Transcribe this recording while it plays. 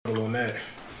on that.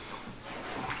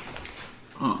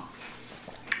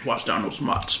 Watch down those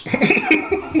mots.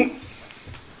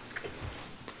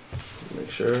 Make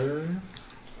sure.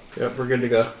 Yep, we're good to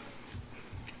go.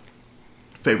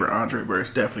 Favorite Andre verse,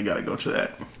 definitely got to go to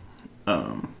that.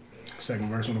 Second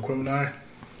verse on the Quimini.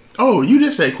 Oh, you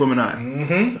did say Quimini.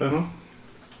 Mm-hmm. Uh-huh.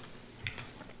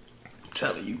 I'm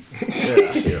telling you.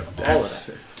 Yeah, all of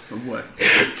that. What?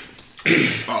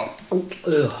 Oh.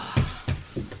 Ugh.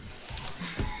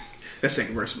 That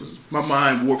second verse was my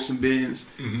mind warps and bends.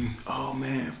 Mm-hmm. Oh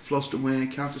man, floats the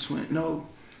wind, count the swing. No,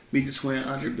 beat the swing,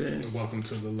 Andre Ben. Welcome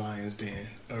to the Lion's Den.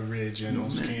 Original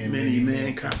skin. Many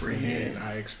men comprehend.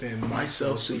 I extend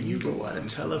Myself so you go out and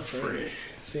tell a friend.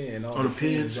 Sin all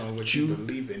depends on what you you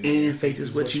believe in. And faith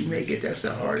is what you make it. That's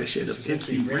the hardest shit of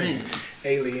MC Ren.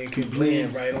 Alien can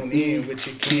blend right on in with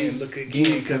your kin. Look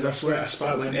again, cause I swear I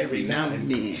spot one every now and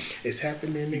then. It's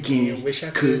happening again. Wish I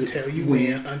could tell you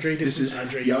when. Andre, this is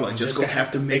Andre. Y'all are just gonna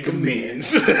have to make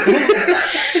amends.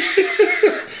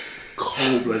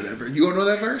 Cold-blooded ever. You wanna know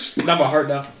that verse? Not my heart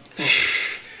now.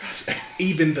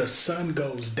 Even the sun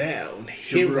goes down.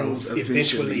 Heroes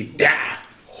eventually die.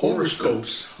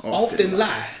 Horoscopes often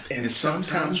lie, and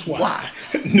sometimes why?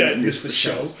 Nothing is for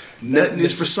show, nothing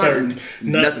is for certain,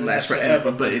 nothing lasts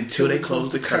forever, but until they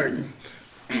close the curtain.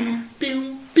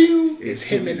 It's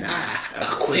him and I, a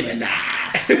Quimini.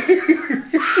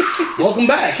 Welcome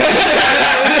back to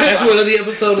another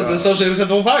episode of the Socially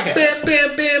Acceptable Podcast. That's why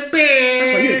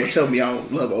you ain't gonna tell me I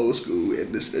don't love old school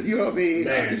and this. You know what I mean?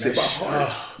 Man, It's in my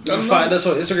heart. You can find us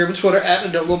on Instagram and Twitter at the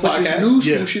Don't Go But this Podcast. new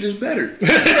school shit is better.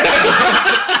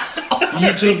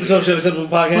 YouTube, the Socially Acceptable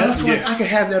But that's Podcast. why I can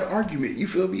have that argument. You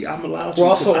feel me? I'm allowed to. We're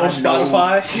also on because I know-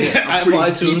 Spotify, Apple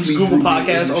pretty iTunes, deeply Google rooted in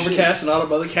Podcasts, this Overcast, shit. and all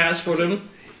the other casts for them.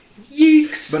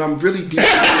 Yeeks. But I'm really deep.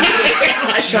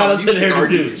 Shout out to the Hair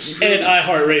Dudes. And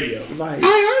iHeartRadio. Like,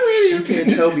 iHeartRadio. you can't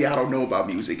tell me I don't know about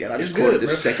music, and I just It's quoted good,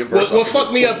 this bro. second verse. What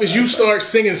fucked me up is you start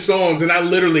singing songs and I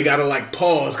literally gotta like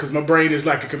pause because my brain is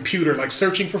like a computer, like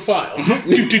searching for file.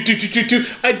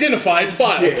 Identified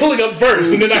file, pulling up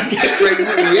verse, and then I get straight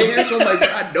with me. Yeah, so I'm like,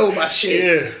 I know my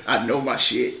shit. Yeah. I know my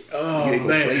shit. Oh, you ain't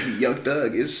gonna man. play me, Young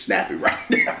Thug is snapping right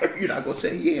now. You're not gonna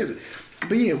say he isn't.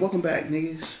 But yeah, welcome back,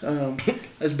 niggas.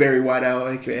 That's Barry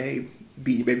Whiteout, aka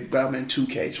Beating Baby Bowman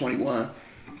 2K21.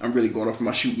 I'm really going off for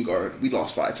my shooting guard. We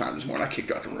lost 5 times this morning. I kicked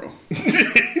her out the room.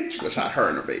 That's how her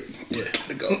and her baby. Yeah.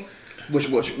 To go.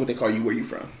 What they call you? Where you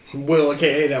from? Will,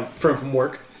 aka that friend from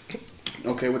work.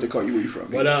 Okay, what they call you? Where you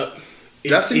from? What up?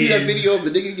 Did I send you that It video is-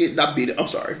 of the nigga getting not beat up? I'm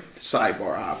sorry.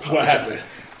 Sidebar. I apologize. What happened?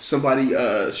 Somebody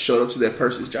showed up to that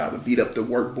person's job and beat up the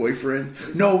work boyfriend.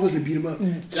 No, it wasn't beat him up.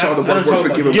 Saw the I work don't boyfriend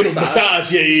talk give him Get a a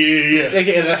massage. massage. Yeah.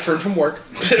 Aka that friend from work.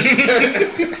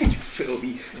 You feel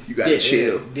me? You gotta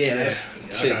chill. Yeah, Y'all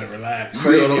shit. gotta relax.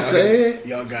 You know what I'm saying?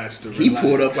 Y'all got to relax. He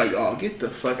pulled up like, oh, get the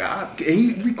fuck out. And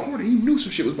he recorded. He knew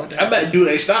some shit was about to I happen. bet dude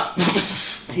ain't stop.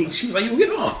 She was like, yo, get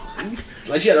off.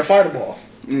 Like she had a fireball.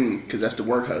 Because that's the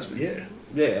work husband. Yeah.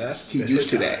 Yeah, that's He used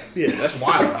to that. Yeah, that's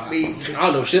wild. I mean, I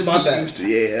don't know shit about he that. used to,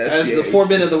 yeah, As the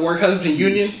foreman of the work husband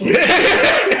union, we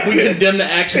condemn the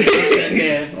action of that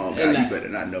man. Oh, and God, you that. better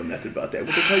not know nothing about that.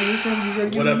 What they call you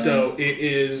from? What up, though? It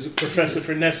is Professor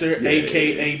Finesser,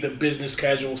 a.k.a. the Business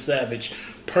Casual Savage,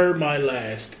 per my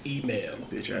last email.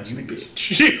 Bitch ass You niggas.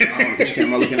 bitch. Which camera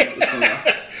am I looking at? Which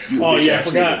one? You a Oh, bitch yeah, I ass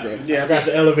forgot. nigga, bro. Yeah, I forgot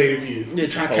the elevator view. Yeah,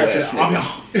 trying to Whole capture ass the nigga.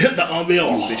 ambiance. The ambiance. You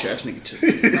a bitch ass nigga too.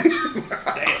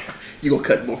 You gonna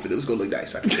cut more for this? It's gonna look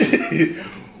nice. I can see.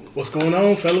 What's going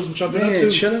on, fellas? What y'all been up Man,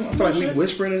 to? shut up. I feel like we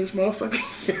whispering in this motherfucker.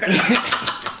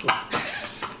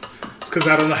 Because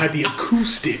I don't know how the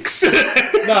acoustics. Nah,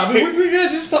 I mean, we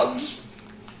good. Just talk. Just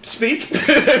speak.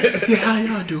 Yeah, how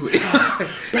y'all do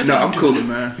it? No, I'm cooling,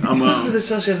 man. Welcome to the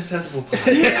Social Acceptable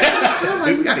Podcast. I feel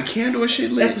like we got a candle and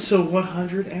shit lit. Episode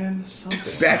 100 and something.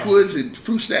 Backwoods and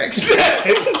fruit snacks.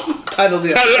 Title of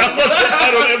the I was about to say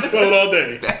I don't episode all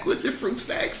day. Backwoods and fruit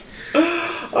snacks.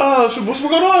 Oh, so what's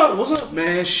going on? What's up?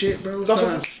 Man, shit, bro. That's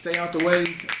Trying what- to stay out the way.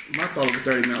 My thought over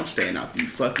 30, man. I'm staying out the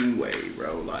fucking way,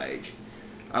 bro. Like,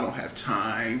 I don't have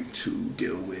time to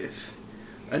deal with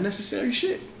unnecessary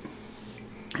shit.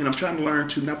 And I'm trying to learn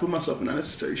to not put myself in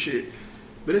unnecessary shit.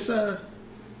 But it's, I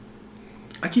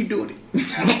keep doing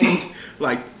it.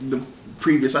 Like, the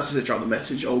previous, I sent y'all the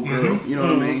message, old girl, you know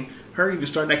what I mean? Her even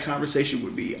starting that conversation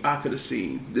with me, I could have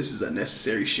seen this is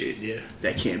unnecessary shit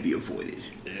that can't be avoided.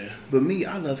 Yeah. But me,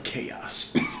 I love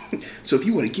chaos. So if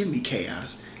you want to give me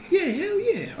chaos, yeah, hell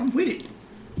yeah, I'm with it.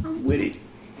 I'm with it.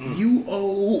 You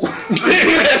owe.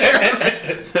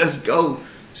 Let's go.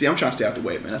 See, I'm trying to stay out the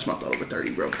way, man. That's my thought over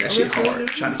 30, bro. That shit hard.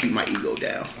 Trying to keep my ego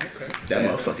down. Okay. That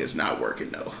motherfucker is not working,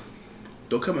 though.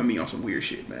 Don't come at me on some weird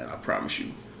shit, man. I promise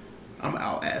you. I'm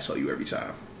out asshole you every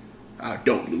time. I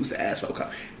don't lose the asshole.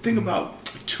 Think about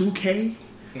 2K,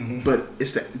 but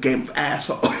it's a game of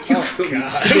asshole. Oh God!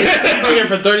 I've been here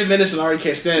for 30 minutes and I already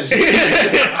can't stand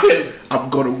it. I'm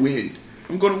gonna win.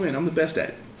 I'm the best at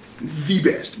it. The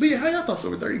best. But yeah, how y'all thoughts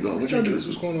over 30 going? What y'all do?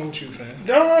 What's going on with you, fam?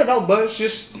 No, but it's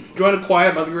just enjoying the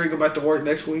quiet. About to go back to work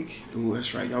next week. Ooh,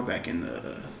 that's right. Y'all back in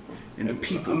the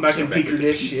people. I'm back in Petri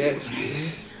dish. Yeah.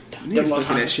 Niggas look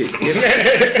at that shit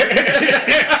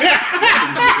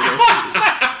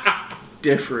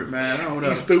different, man. I don't know.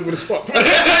 He's stupid as fuck.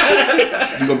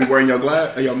 You gonna be wearing your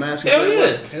mask? Hell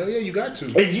yeah. Hell yeah, you got to.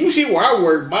 And you see where I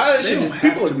work, my They shit don't is have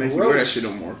people to are make you wear that gross. shit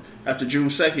no more. After June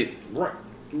 2nd.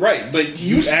 Right, but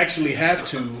You actually have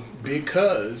to,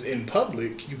 because in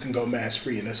public you can go mask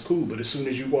free and that's cool. But as soon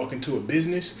as you walk into a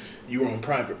business, you're on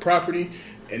private property,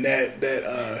 and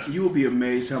that You will be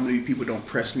amazed how many people don't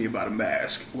press me about a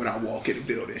mask when I walk in the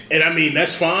building. and I mean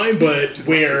that's fine. But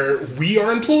where we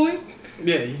are employed,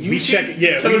 yeah, we check.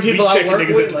 Yeah, some of the we people I checking work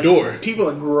niggas with, at the like, door. people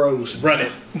are gross. Run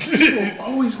it.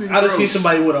 Always been I done gross. see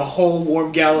somebody with a whole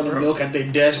warm gallon of milk at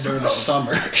their desk during the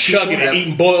summer. Chugging and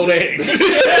eating boiled eggs.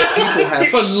 People have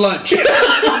For lunch.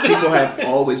 people have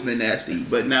always been nasty,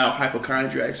 but now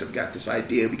hypochondriacs have got this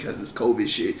idea because of this COVID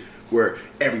shit where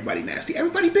everybody nasty.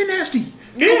 Everybody been nasty.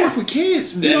 Yeah. I work with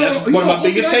kids. Yeah, that's one of my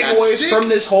biggest takeaways from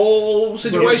this whole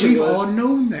situation. We've was, all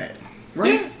known that,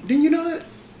 right? Yeah. Didn't you know that?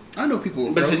 I know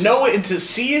people. but to know it and to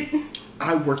see it,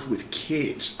 I worked with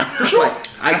kids. For sure.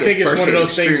 I think it's one of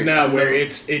those things now where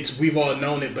it's we've all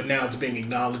known it, but now it's being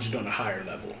acknowledged on a higher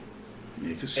level.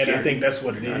 Yeah, And I think that's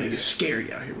what it It's is.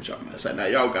 scary out here with y'all mess. Now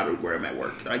y'all gotta wear them at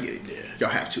work. I get it. Yeah. Y'all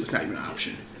have to. It's not even an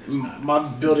option. my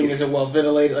building isn't well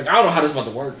ventilated. Like I don't know how this is about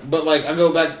to work, but like I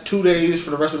go back 2 days for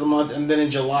the rest of the month, and then in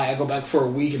July I go back for a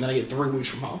week, and then I get 3 weeks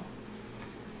from home.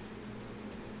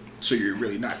 So you're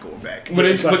really not going back. But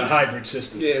It's like a hybrid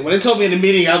system. Yeah, when they told me in the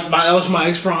meeting, that was my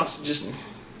experience. Just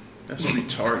That's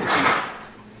retarded.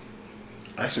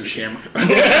 That's some camera.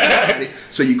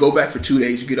 So you go back for 2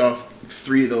 days, you get off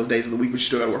 3 of those days of the week, but you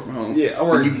still gotta work from home. Yeah, I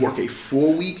work. And you work a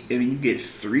full week, and then you get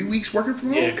 3 weeks working from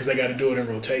home. Yeah, because they got to do it in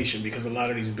rotation because a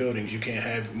lot of these buildings you can't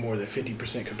have more than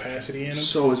 50% capacity in them.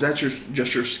 So is that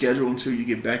just your schedule until you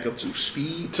get back up to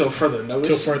speed? till further notice.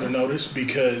 Till further notice,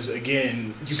 because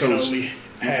again, you So can it's- only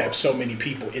have so many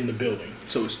people in the building.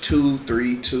 So it's 2,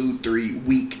 3, 2, 3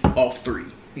 week off 3.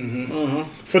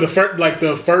 For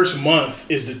the first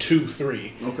month is the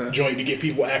 2-3 Okay. joint to get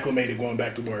people acclimated going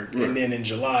back to work, Right. and then in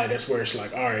July that's where it's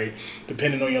like, all right,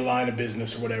 depending on your line of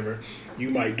business or whatever,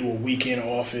 you might do a week in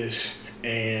office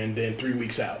and then 3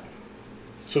 weeks out.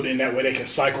 So then that way they can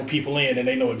cycle people in and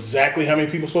they know exactly how many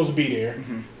people are supposed to be there,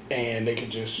 and they can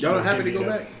just Y'all not happy to divvy go it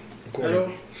up back accordingly. at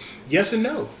all? Yes and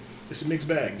no. It's a mixed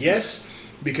bag. Yes,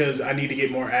 because I need to get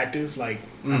more active. Like,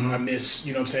 I miss,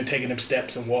 you know what I'm saying, taking them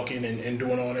steps and walking and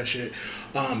doing all that shit.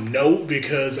 No,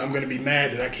 because I'm going to be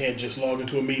mad that I can't just log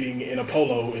into a meeting in a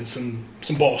polo and some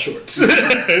ball shorts. You know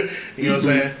what I'm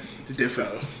saying? It's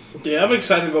different. Yeah, I'm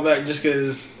excited to go back just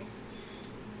because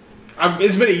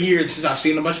it's been a year since I've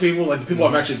seen a bunch of people. Like the people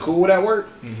I'm actually cool with at work.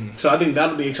 So I think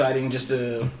that'll be exciting just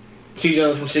to see each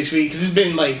other from 6 weeks. Because it's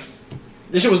been like,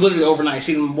 this shit was literally overnight.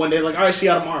 See them one day, like, all right, see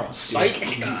y'all tomorrow. Psych.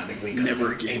 Nah, nigga, we ain't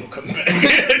Never coming- again. Ain't no coming back.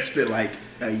 It's been like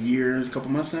a year, a couple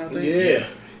months now, I think. Yeah.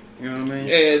 You know what I mean?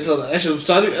 Yeah, so I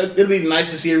think it'll be nice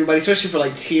to see everybody, especially for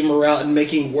like team morale and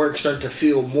making work start to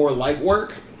feel more like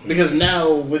work. Because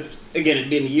now, with again it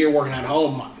being a year working at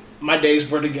home, my days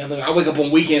were together. I wake up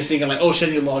on weekends thinking like, oh,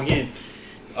 shouldn't you log in?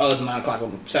 Oh, it's 9 o'clock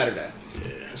on Saturday.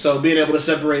 Yeah. So being able to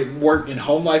separate work and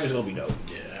home life is gonna be dope.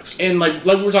 Yeah, absolutely. And like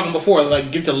we were talking before,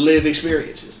 like get to live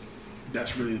experiences.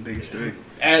 That's really the biggest thing.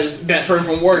 As that friend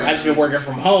from work, I just been working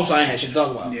from home, so I ain't had shit to talk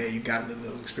about. Yeah, you gotta live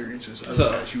those experiences. So-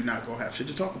 Otherwise, you're not gonna have shit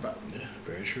to talk about. Yeah,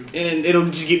 very true. And it'll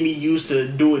just get me used to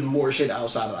doing more shit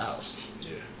outside of the house.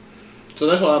 Yeah. So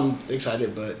that's why I'm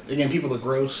excited. But again, people are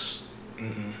gross.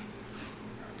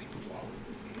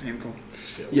 Ain't gonna-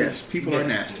 Filth. Yes, people are Yes.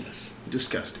 nasty.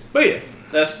 Disgusting. But yeah,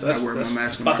 that's I wear my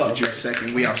mask no my after thought. June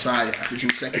 2nd. We outside after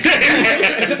June 2nd.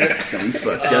 Then we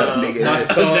fucked up, nigga. My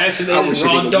unvaccinated I wish a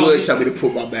raw nigga donkey. would tell me to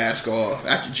put my mask off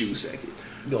after June 2nd.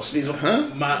 You gonna sneeze on? Huh?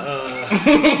 My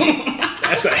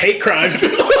that's a hate crime.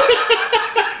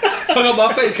 Fuck up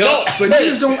my face, assault. cup. But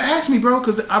niggas don't ask me, bro,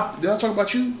 because did I talk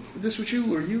about this with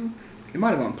you or you? It might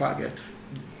have been on the podcast.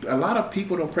 A lot of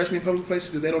people don't press me in public places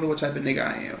because they don't know what type of nigga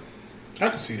I am. I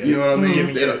can see that. You know what I mean?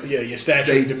 Giving They your, don't- your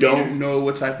stature They and demeanor. don't know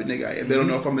what type of nigga I am. They don't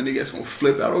know if I'm a nigga that's gonna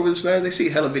flip out over this mask. They see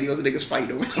hella videos of niggas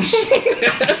fighting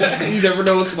over You never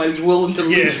know when somebody's willing to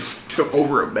Yeah. lose.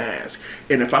 over a mask.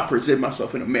 And if I present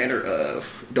myself in a manner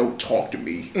of don't talk to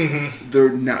me, they're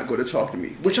not going to talk to me.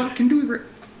 Which I can do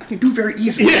I can do very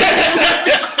easily.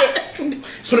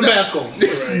 Put a mask on.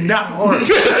 This is not hard.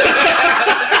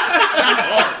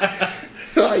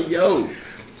 Like, yo.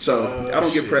 So I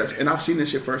don't get pressed, and I've seen this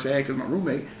shit firsthand because my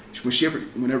roommate,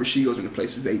 whenever she goes into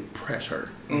places, they press her.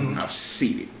 I've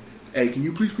seen it. Hey, can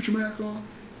you please put your mask on?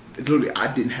 Literally,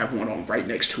 I didn't have one on right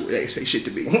next to her. They didn't say shit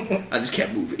to me. I just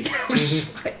kept moving. I was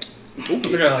just like, okay.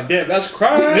 They're like, damn, that's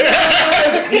crying.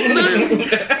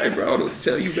 Hey, bro, I don't know what to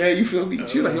tell you, man. You feel me?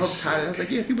 She was like, yo, I'm tired. I was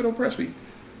like, yeah, people don't press me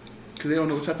because they don't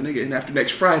know what type of nigga. And after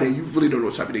next Friday, you really don't know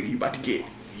what type of nigga you about to get.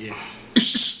 Yeah.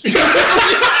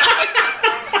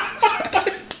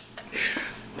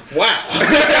 Wow.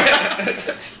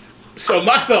 So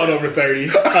my thought over 30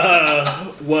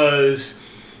 was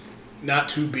not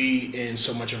to be in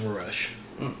so much of a rush.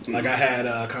 Like I had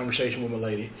a conversation with my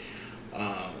lady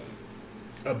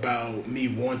about me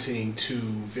wanting to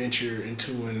venture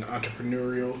into an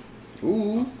entrepreneurial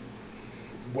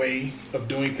way of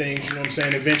doing things, you know what I'm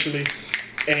saying, eventually.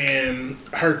 And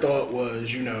her thought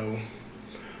was, you know,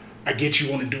 I get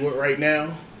you want to do it right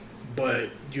now, but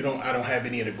I don't have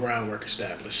any of the groundwork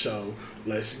established. So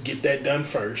let's get that done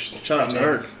first. Shout out to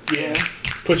her. Yeah.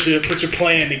 Put your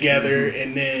plan together,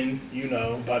 and then, you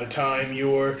know, by the time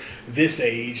you're this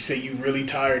age, say you really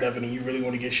tired of it and you really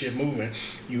want to get shit moving,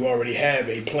 you already have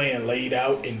a plan laid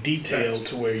out in detail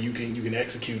to where you can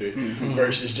execute it,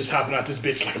 versus just hopping out this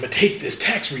bitch like, I'm gonna take this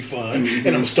tax refund and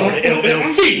I'm gonna start an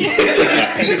LLC.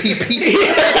 PPP.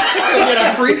 Get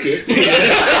a freak.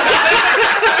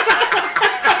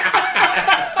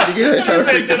 Yeah, trying to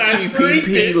freak the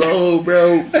PPP low,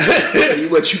 bro. Tell you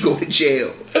what, you go to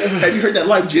jail. Have you heard that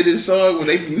Life Jennings song when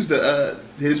they used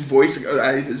his voice?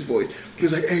 His voice. He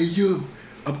was like, "Hey, you,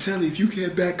 I'm telling you, if you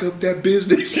can't back up that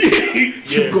business,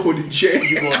 you're going to jail.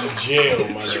 You're going to jail,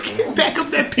 my nigga. Back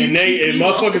up that PPP. And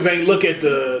motherfuckers ain't look at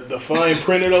the fine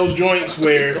print of those joints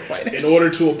where in order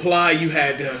to apply you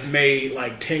had to have made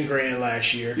like 10 grand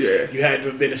last year. Yeah. You had to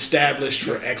have been established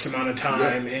for X amount of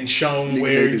time and shown Niggas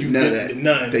where ain't do you've none been of that.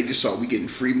 none. They just saw we getting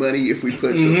free money if we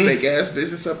put some fake ass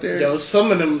business up there. Yo,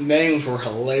 some of them names were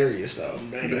hilarious though.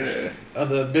 Man. Of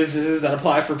the businesses that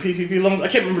apply for PPP loans, I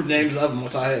can't remember the names of them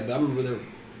off the top of my head, but I remember they're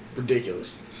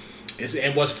ridiculous.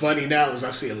 And what's funny now is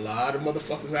I see a lot of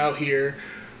motherfuckers out here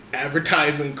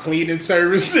advertising cleaning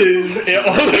services and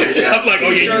all that shit. I'm like,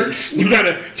 oh yeah,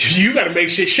 you gotta make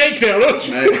shit shake now, don't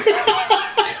you?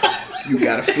 You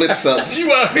gotta flip something.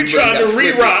 You out here trying to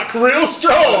re-rock real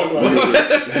strong. Like,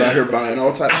 out here buying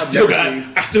all types. I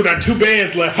still got 2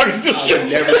 bands left. I can still I've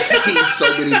never seen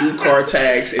so many new car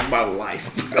tags in my life.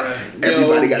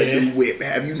 Everybody got a new whip.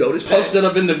 Have you noticed that? Posted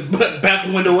up in the back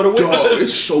window with a whip. Dog,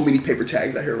 there's so many paper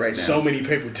tags out here right now. So many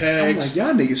paper tags. I'm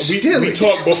like, y'all niggas stealing. We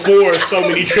talked before so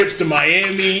many trips to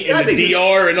Miami and the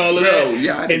DR and all of that.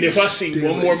 Yeah, and if I see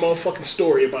one more motherfucking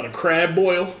story about a crab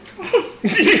boil,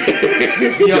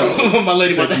 yo, my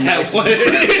lady about to have one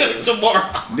tomorrow.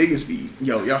 Niggas be,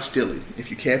 y'all stealing. If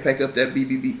you can't pack up that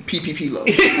PPP loan,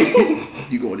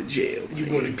 you going to jail. You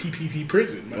going to PPP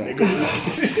prison, my nigga.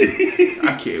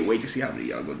 I can't wait to see how many of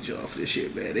y'all go to jail for this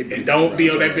shit, man. And don't be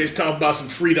on that bitch talking about some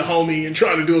free to homie and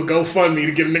trying to do a GoFundMe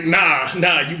to get a nigga.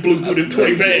 Nah, you blew through them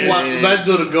 20 bands. Let's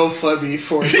do the GoFundMe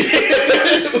for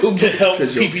to help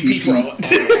PPP fraud.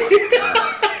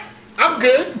 I'm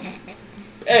good.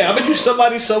 Hey, I bet you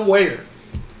somebody somewhere.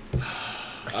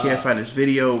 I can't find this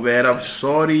video, man. I'm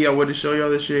sorry. I wanted to show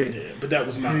y'all this shit. Yeah, but that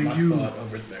was not my thought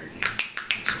over 30.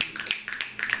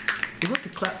 What the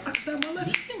clap? I snapped my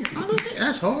left finger.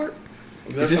 That's hard.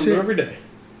 Is this it? Every day.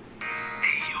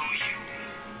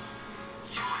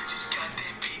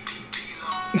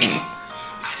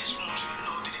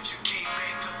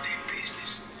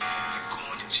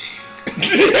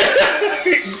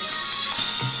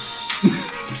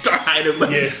 Start hiding my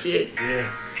shit. Yeah.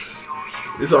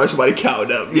 There's always somebody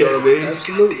counting up. You know what I mean?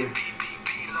 Absolutely.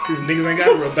 These niggas ain't got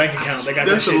a real bank account. They got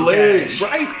That's that shit hilarious,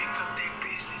 cash. right?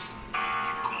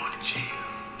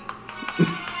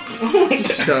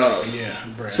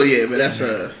 Yeah, bro. So yeah, but that's I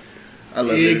love it. I love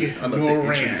the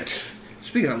Ignorant. internet.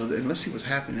 Speaking of that, let's see what's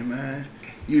happening, man.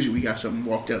 Usually we got something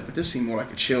walked up, but this seemed more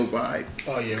like a chill vibe.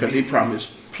 Oh yeah, because he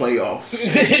promised playoff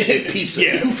and pizza.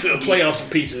 Yeah, playoffs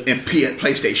and pizza and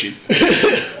PlayStation.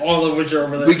 All of which are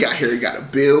over there. We got here. We got a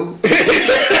bill.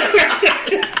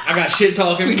 I got shit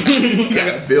talking. We got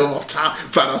a bill off top.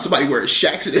 Found out somebody wearing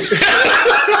shacks in this.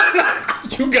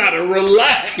 You gotta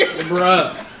relax,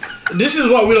 bruh. This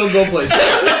is why we don't go places.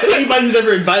 To anybody who's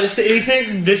ever invited us to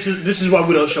anything, this is why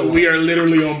we don't show up. We are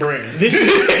literally on brand. This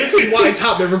is why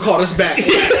Top never called us back.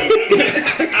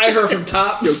 I heard from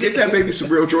Top. Yo, get that baby some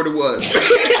real Jordan was.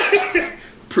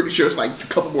 pretty sure it's like a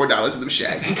couple more dollars in them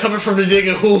shacks. Coming from the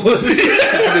nigga who was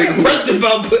pressed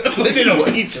about putting it on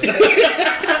pizza.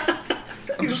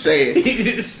 I'm just saying.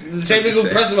 The same nigga who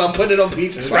pressed about putting it on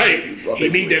pizza. That's right. He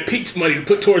need that pizza money to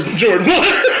put towards the Jordan 1.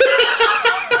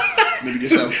 Maybe get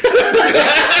some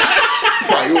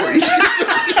priorities.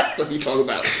 What you talking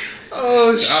about?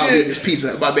 Oh shit! I don't need this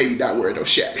pizza. My baby not wearing no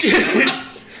shacks.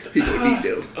 He gonna need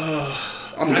them.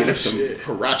 I'm gonna get him some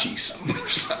Hirachis or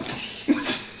something.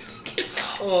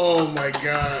 Oh my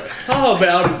god! How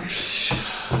about?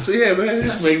 So yeah, man.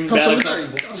 This make me tired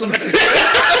of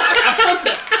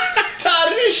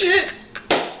this shit.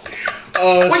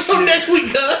 Wait till next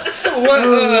week, cuz. So what?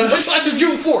 What's after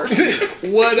June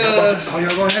 4th? What? Oh,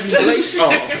 y'all gonna have you laced? Oh,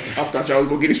 I thought y'all was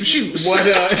gonna get him some shoes. What?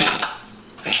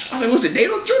 I was like, what's the date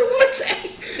on Jordan 1 say?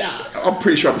 Nah. I'm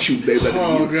pretty sure I'm gonna shoot better than you.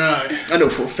 Oh god! I know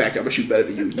for a fact I'm gonna shoot better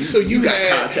than you. So you got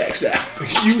had contacts now.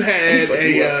 You had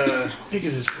Niggas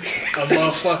is weird. a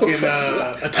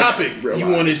motherfucking a topic you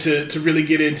wanted to really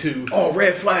get into. Oh,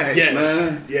 red flags, Yes,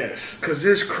 man. yes. Cause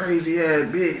this crazy ass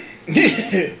bitch.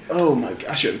 Oh my god!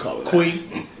 I shouldn't call it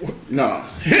Queen. No.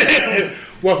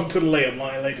 Welcome to the layup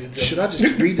line, ladies and gentlemen. Should I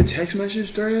just read the text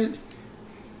message thread?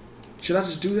 Should I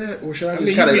just do that, or should I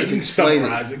just kind of explain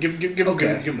summarize it? Give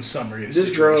him a summary. Of the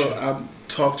This girl situation. I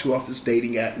talked to off this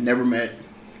dating app, never met,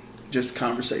 just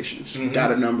conversations. Mm-hmm.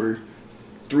 Got a number,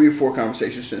 3 or 4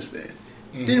 conversations since then.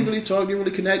 Mm-hmm. Didn't really talk, didn't really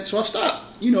connect, so I stopped.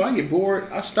 You know, I get bored,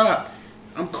 I stop.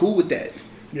 I'm cool with that.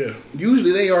 Yeah.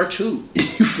 Usually they are too.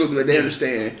 You feel me? Like they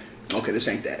understand. Okay, this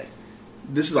ain't that.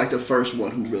 This is like the first one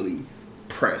who really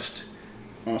pressed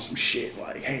on some shit.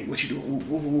 Like, hey, what you doing?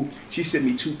 Woo, woo, woo. She sent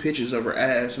me 2 pictures of her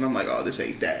ass, and I'm like, oh, this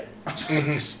ain't that. I'm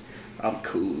like, I'm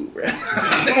cool, bro.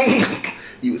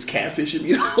 You was catfishing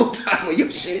me the whole time on your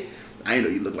shit. I didn't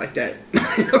know you looked like that.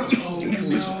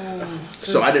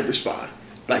 So I didn't respond.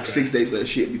 Like 6 days later,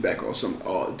 she hit me back on some.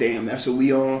 Oh, damn, that's what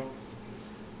we on.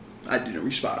 I didn't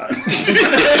respond.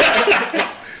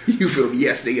 You feel me?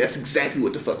 Yes, nigga, that's exactly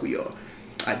what the fuck we are.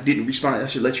 I didn't respond. I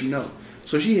should let you know.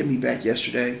 So she hit me back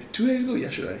yesterday. 2 days ago,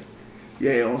 yesterday.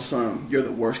 Yeah, on some, you're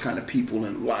the worst kind of people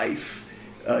in life.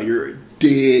 You're a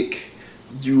dick.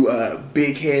 You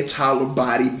big head, taller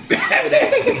body,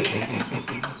 badass.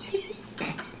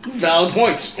 Valid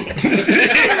points.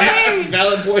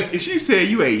 Valid points. She said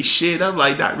you ain't shit. I'm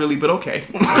like, not really, but okay.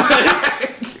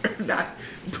 Not,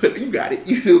 but you got it.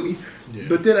 You feel me? Yeah.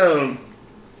 But then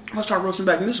I'll start roasting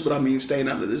back, and this is what I mean, staying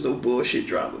out of this old bullshit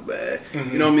drama, man.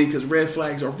 Mm-hmm. You know what I mean? Because red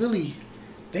flags are really,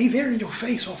 they there in your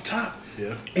face off top.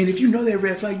 Yeah. And if you know that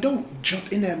red flag, don't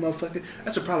jump in that motherfucker.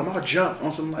 That's a problem. I'll jump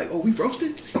on something like, oh, we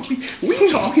roasted? We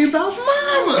talking about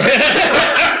mama.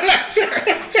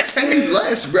 Say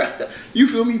less, bro. You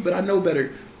feel me? But I know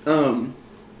better.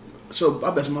 So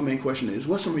I guess my main question is,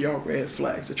 what's some of y'all red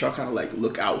flags that y'all kind of like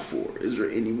look out for? Is there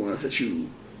any ones that you...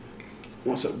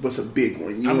 What's a big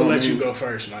one? I'm gonna let you go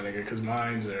first, my nigga, because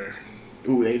mine's are.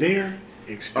 Ooh, they there?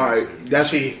 Extensive. All right,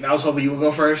 that's I was hoping you would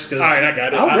go first. All right, I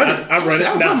got it. I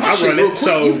run it.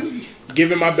 So,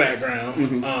 given my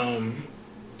background,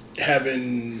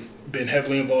 having been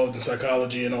heavily involved in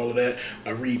psychology and all of that,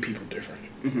 I read people different.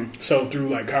 Mm-hmm. So through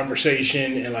like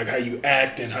conversation and like how you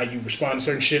act and how you respond to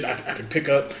certain shit, I can pick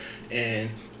up and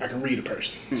I can read a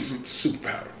person. Mm-hmm.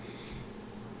 Superpower.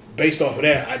 Based off of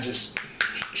that, I just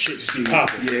shit just be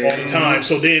popping all the time.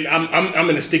 So then I'm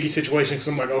in a sticky situation because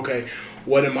I'm like, okay,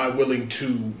 what am I willing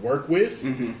to work with,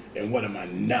 and what am I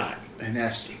not? And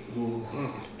that's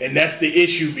the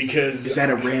issue, because is that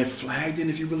a red flag then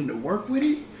if you're willing to work with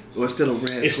it, or it's still a red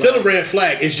flag? It's still a red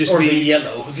flag. It's just or is it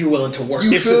yellow if you're willing to work.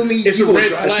 You feel me? It's you a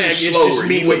red flag. It's just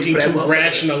me looking to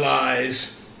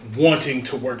rationalize wanting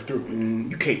to work through it.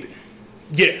 You cape it.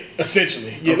 Yeah,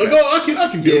 essentially. Yeah, okay. Like, oh, I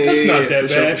can do it. That's not that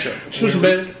bad. Sure. Shoot some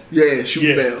bail. Yeah,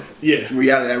 shoot bail. Yeah. In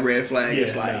reality, that red flag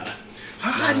is like,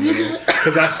 nigga.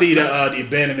 Because I see the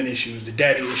abandonment issues, the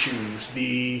daddy issues,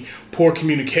 the poor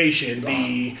communication,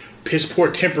 the piss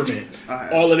poor temperament,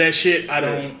 all of that shit. I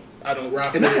don't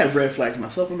rock. And I have red flags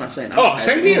myself. I'm not saying.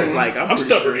 Same here. Like I'm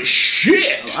stubborn as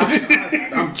shit.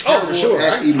 I'm terrible for sure.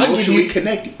 Emotionally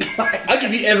connected. I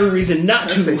give you every reason not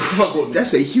to fuck with me.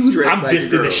 That's a huge red flag. I'm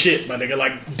distant as shit, my nigga.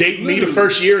 Like dating me the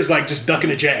first year is like just ducking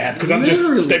a jab because I'm just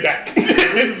stay back,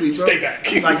 stay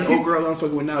back. Like an old girl I'm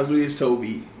fucking with now is Louise told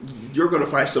me, you're gonna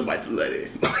find somebody to let in.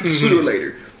 Like sooner or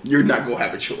later, you're not gonna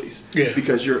have a choice. Yeah.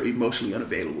 Because you're emotionally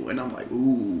unavailable. And I'm like,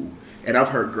 ooh. And I've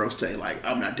heard girls say, like,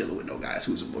 I'm not dealing with no guys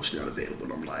who's emotionally unavailable.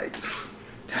 And I'm like,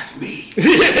 that's me.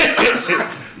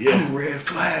 I'm a red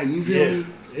flag. You feel me?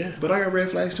 Yeah. But I got red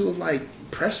flags too of like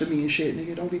pressing me and shit.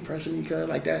 Nigga, don't be pressing me because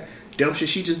like that dumb shit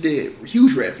she just did.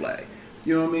 Huge red flag.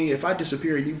 You know what I mean? If I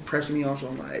disappear and you pressing me off, so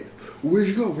I'm like, where'd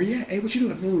you go? Where you at? Hey, what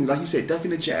you doing? Like you said,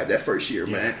 ducking the jab that first year,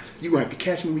 man. You gonna have to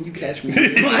catch me when you catch me.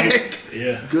 Like,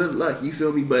 good luck. You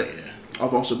feel me? But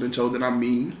I've also been told that I'm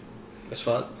mean. That's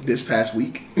fuck. This past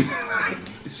week.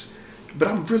 But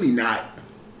I'm really not.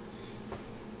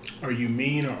 Are you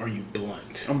mean or are you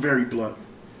blunt? I'm very blunt.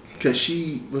 Because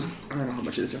she was, I don't know how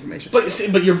much of this information.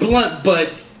 But you're blunt,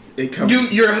 but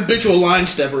you're a habitual line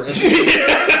stepper.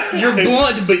 You're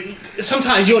blunt, but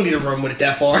sometimes you don't need to run with it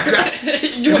that far.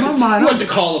 You want to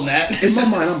call them that. In my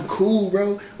mind, I'm cool,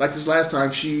 bro. Like this last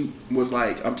time, she was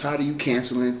like, I'm tired of you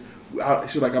canceling.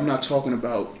 She's like, I'm not talking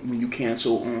about when you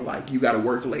cancel on like, you got to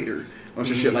work later. Or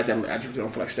some shit like that. I just don't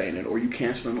feel like staying in. Or you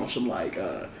canceling on some like,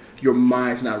 your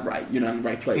mind's not right. You're not in the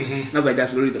right place. And I was like,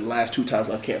 that's literally the last 2 times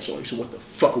I've canceled. So what the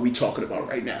fuck are we talking about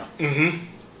right now?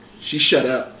 She shut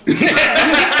up.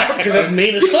 Because that's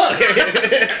mean as fuck.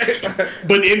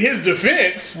 But in his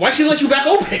defense, why she let you back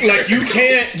over there? Like you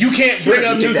can't bring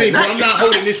up 2 things. Well, I'm not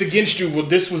holding this against you. Well,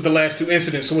 this was the last 2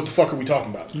 incidents. So what the fuck are we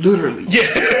talking about? Literally. Yeah.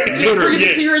 Literally. Bring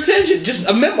it to your attention. Just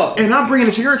a memo. And I'm bringing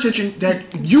it to your attention that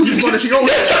you just brought it to your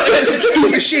attention. That's some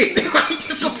stupid shit.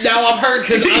 Now I've heard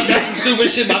because that's some stupid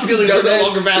shit. My feelings are no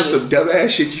longer valid. That's some dumbass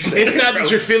shit you say. It's not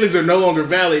that your feelings are no longer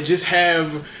valid. Just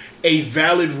have a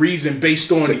valid reason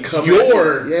based on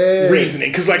your reasoning.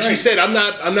 Because like she said, I'm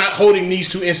not holding these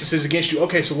 2 instances against you.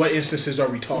 Okay, so what instances are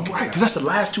we talking about? Because that's the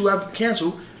last 2 I've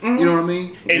canceled. You know what I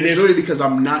mean? And it's really because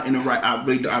I'm not in the right.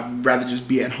 I'd rather just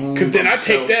be at home. Because then I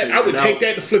would take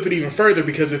that to flip it even further.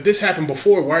 Because if this happened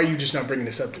before, why are you just not bringing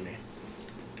this up to me?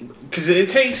 Because it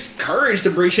takes courage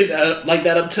to bring shit like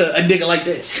that up to a nigga like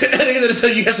this. A nigga that'll tell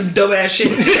you have some dumbass shit.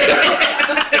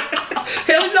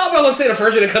 Hell no, I'm not gonna say the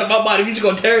first thing that cut in my mind. If you just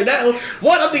gonna tear it down,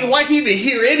 one, I'm thinking, why he even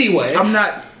here anyway? I'm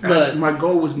not. But my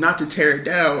goal was not to tear it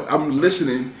down. I'm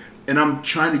listening. And I'm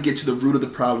trying to get to the root of the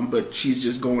problem, but she's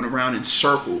just going around in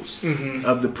circles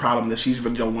of the problem that she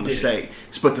really don't want to say.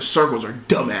 But the circles are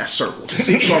dumbass circles.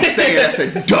 So I'm saying that's a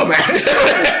dumbass circle.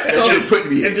 So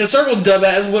if the circle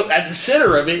dumbass at the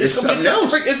center of it, it's something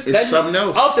else. It's something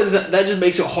else. I'll say that just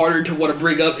makes it harder to want to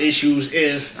bring up issues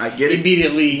if I get it.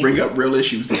 Immediately bring up real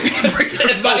issues.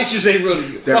 If my issues ain't real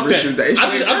to you. That issue.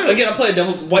 I'm playing the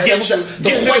white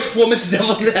woman's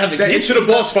devil advocate. Get to the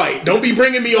boss fight. Don't be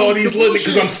bringing me all these little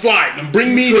because I'm sliding.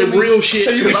 Bring me the real shit.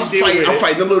 So I'm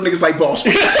fighting the little niggas like boss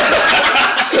fights.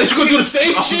 So you gonna do the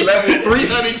same shit? Level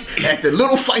 300 at the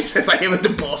little fights as I am at the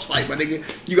boss fight, my nigga.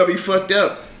 You gotta be fucked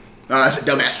up. That's a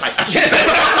dumbass fight.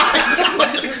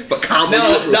 But calm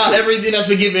down. Now everything that's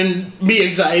been giving me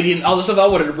anxiety and all the stuff I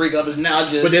wanted to bring up is now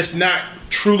just. But that's not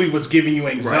truly what's giving you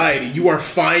anxiety. Right. You are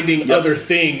finding other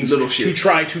things to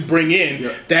try to bring in.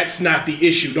 That's not the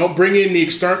issue. Don't bring in the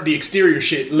exterior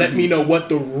shit. Let me know what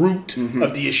the root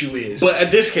of the issue is. But in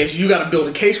this case, you got to build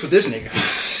a case with this nigga.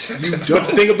 But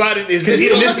the thing about it is because he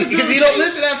don't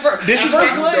listen at first. This is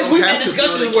first glance. We've had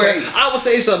discussions where I will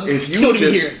say something. If you don't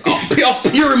even hear off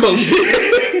pure emotion,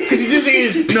 because this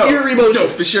is pure emotion. No,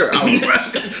 for sure. I'll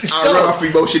run off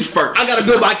emotion first. I got to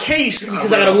build my case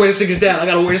because I got to wear this nigga's down. I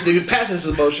got to wear this nigga's past this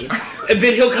emotion, and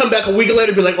then he'll come back a week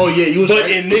later and be like, "Oh yeah, you was."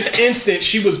 But in this instance,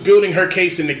 she was building her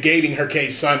case and negating her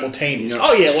case simultaneously.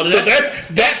 Oh yeah, well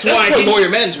that's why lawyer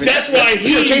management. That's why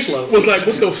he was like,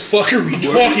 "What the fuck are we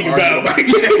talking about?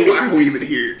 Why are we even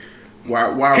here?"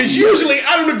 Why? Because usually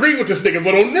I don't agree with this nigga,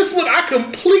 but on this one I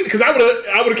completely because I would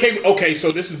have came. Okay, so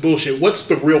this is bullshit. What's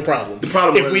the real problem? The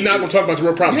problem if we not gonna talk about the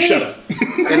real problem, shut up.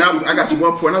 And I got to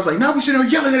one point. I was like, "Now we sitting there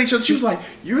yelling at each other." She was like,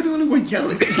 "You're the only one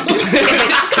yelling." Because I'm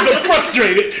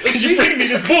frustrated because you bring me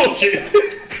this bullshit.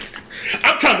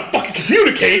 I'm trying to fucking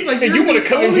communicate, like, and you want to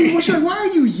come in here. She's like, "Why are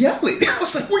you yelling?" I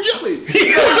was like, "We're yelling."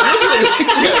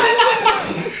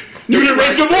 You didn't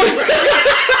raise your voice.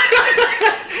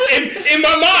 In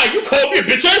my mind, you called me a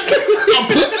bitch ass. I'm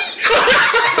pussy.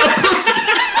 I'm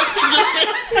pussy.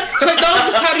 It's like, no, I'm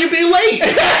just tired of you being late.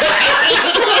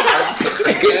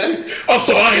 Oh,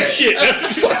 so I ain't shit. That's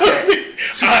what you're telling me.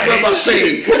 What am I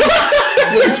saying?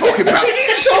 What are you talking about?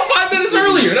 You show up 5 minutes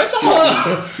earlier. That's all.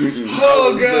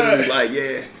 Oh, God. Like,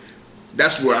 yeah.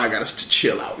 That's where I got to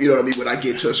chill out. You know what I mean? When I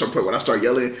get to a certain point when I start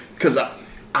yelling, because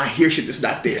I hear shit that's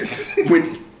not there.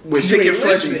 When Thinking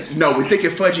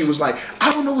Fudgy was like,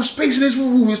 I don't know what space it is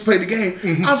when we was playing the game.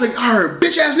 I was like, I heard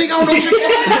bitch ass nigga, I don't know what you're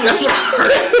talking about. That's what I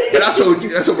heard. And I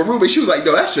told my roommate, she was like,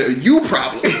 no, that's a you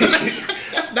problem.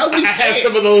 That's not what he said. I have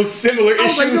some of those similar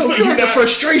issues. I was like, no, you heard the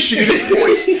frustration in his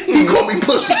voice. He called me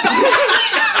pussy.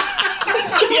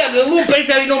 Yeah, the little bait's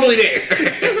out, he normally there.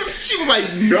 She was like,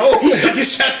 no. He stuck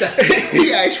his chest out.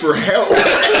 He asked for help.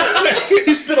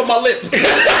 He spit on my lip.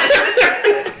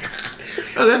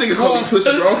 Oh, that nigga called me pussy,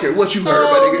 bro. Okay, what you heard,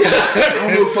 my nigga? I don't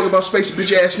give a fuck about spacing,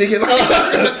 bitch ass nigga. Like,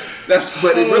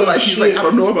 but in real life, he's like, I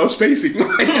don't know about spacing.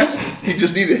 Like, he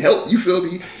just needed help. You feel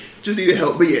me? Just needed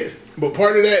help. But yeah. But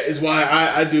part of that is why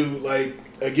I do, like,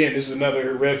 again, this is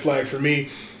another red flag for me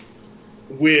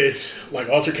with, like,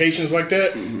 altercations like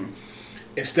that. Mm-hmm.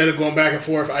 Instead of going back and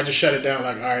forth, I just shut it down.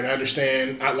 Like, all right, I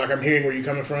understand. I'm hearing where you're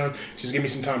coming from. Just give me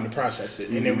some time to process it,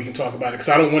 and then we can talk about it. Because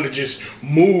I don't want to just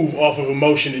move off of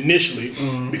emotion initially,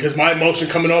 because my emotion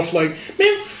coming off like,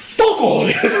 man, fuck all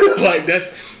this. Like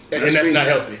that's not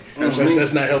healthy.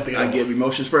 That's not healthy. I give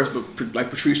emotions first, but like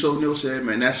Patrice O'Neal said,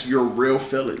 man, that's your real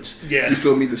feelings. Yeah, you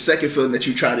feel me? The second feeling that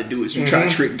you try to do is you try to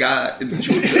trick God into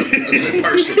you a good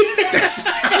person. That's.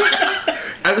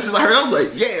 Ever since I heard, I was like,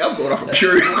 "Yeah, I'm going off of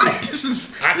pure. Like, this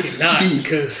is me.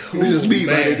 Because this is me,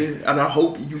 man. Nigga. And I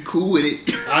hope you cool with it.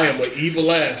 I am an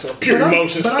evil ass or pure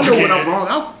emotions. But I know when I'm wrong.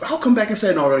 I'll come back and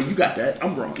say, no, you got that.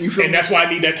 I'm wrong. You feel and me? That's why I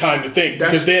need that time to think,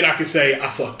 because then I can say I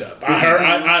fucked up. I heard.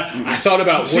 I thought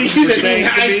about what you were saying.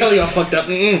 I ain't telling you I fucked up.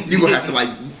 You gonna have to like.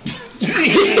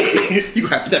 You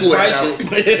have to pull that out.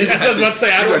 That's what I was about to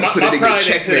say. I don't my pride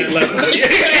ain't to that level.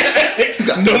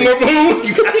 No more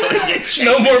moves.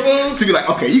 No more moves. To be like,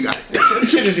 okay, you got it.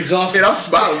 Shit is exhausting. And I'm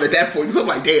smiling at that point because I'm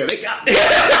like, damn, they got it.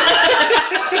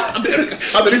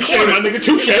 I'm in touche, my nigga.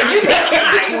 Touche.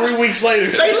 3 weeks later.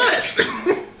 Say less.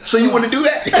 So you want to do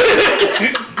that?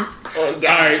 All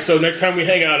right, so next time we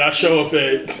hang out, I'll show up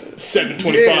at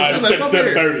 7:25 instead of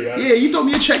 7:30. Yeah, you throw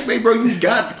me a checkmate, bro. You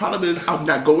got it. The problem is I'm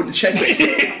not going to checkmate.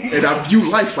 And I view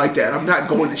life like that. I'm not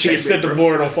going to checkmate. Set the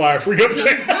board on fire if we go to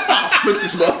checkmate. I'll flip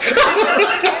this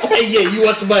motherfucker. Hey, yeah, you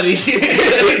want somebody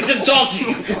to talk to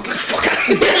you. Fuck out of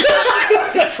here.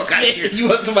 Fuck out of here. You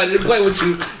want somebody to play with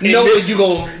you, knowing you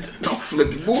going to flip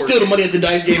the board. Steal the money at the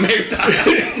dice game every time.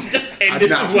 And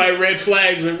this is why red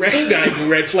flags and recognizing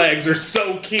red flags are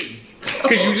so key.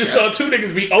 Because you just saw two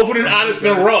niggas be open and honest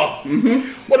and raw. Mm-hmm.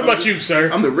 What about you,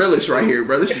 sir? I'm the realest right here,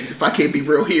 bro. This is, if I can't be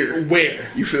real here. Where?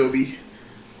 You feel me?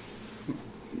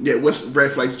 Yeah, what's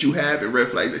red flags that you have and red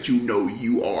flags that you know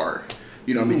you are?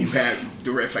 You know what I mean? You have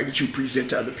the red flags that you present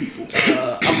to other people.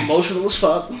 I'm emotional as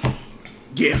fuck.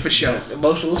 Yeah, for sure.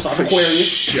 Emotional as fuck. Aquarius.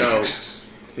 Show.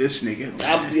 This nigga.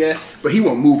 Yeah. But he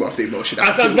won't move off the emotion. I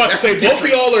was about to say, both of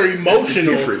y'all are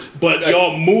emotional, but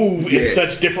y'all move in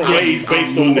such different ways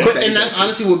based on that. And that's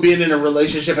honestly what being in a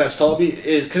relationship has taught me,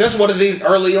 is because that's one of the things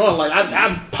early on. Like,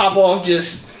 I'd pop off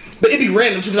just. But it'd be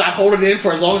random too, because I'd hold it in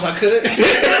for as long as I could.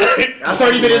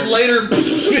 30 minutes later,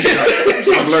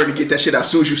 I've learned to get that shit out as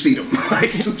soon as you see them. Like,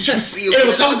 as soon as you see them. It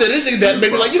was something that this thing that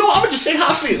made me like, you know, I'm gonna just say how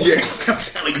I feel. Yeah, I'm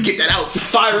telling you, get that out.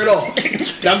 Fire it off.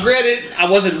 Now, granted, I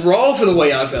wasn't wrong for the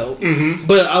way I felt,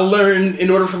 but I learned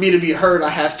in order for me to be heard, I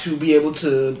have to be able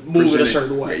to move in a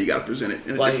certain way. Yeah, you gotta present it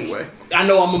in a different way. I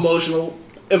know I'm emotional.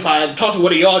 If I talk to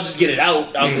one of y'all, just get it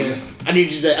out there. I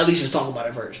need you to at least just talk about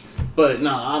it first. But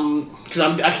no,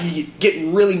 I can get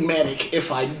really manic if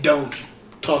I don't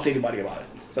talk to anybody about it.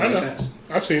 Does that make sense?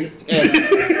 I've seen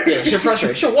it. Yeah, shit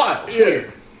frustrating. Shit wild. It's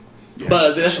weird. Yeah.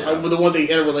 But that's the one thing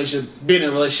in a relationship, being in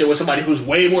a relationship with somebody who's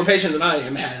way more patient than I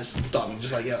am has taught me.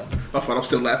 Just like, yo. I thought I'm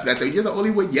still laughing at that. You're the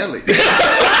only one yelling. And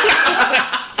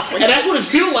that's what it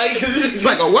feel like. It's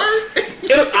like a word.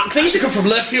 Cause I used to come from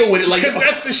left field with it, like, because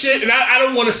that's the shit, and I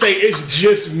don't want to say it's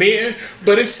just men,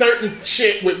 but it's certain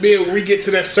shit with men where we get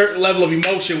to that certain level of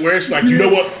emotion where it's like, you know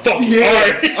what, fuck it, all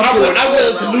right. I'm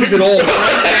willing to lose it all.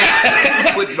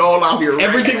 Put it all out here.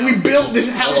 Everything we built, this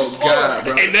house, God,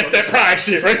 bro. And that's that pride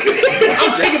shit, right?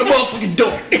 I'm taking the motherfucking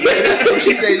door. That's what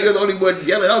she said. You're the only one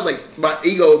yelling. I was like, my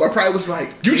ego, my pride was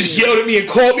like, you just yelled at me and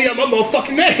called me out my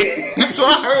motherfucking name. That's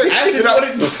what I heard. I actually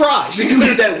wanted pride. Then you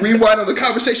did that rewind on the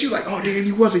conversation. You like, oh damn,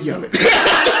 you wasn't yelling.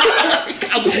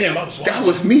 That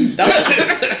was me.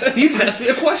 You just asked me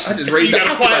a question. I just so you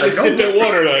gotta quietly sip that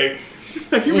water, like,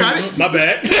 you got it. My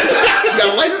bad. You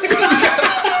gotta like it.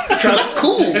 I'm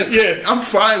cool. Yeah, I'm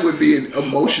fine with being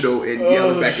emotional and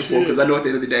yelling back and forth, because I know at the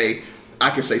end of the day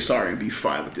I can say sorry and be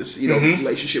fine with this,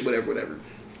 relationship, whatever.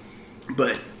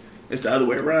 But it's the other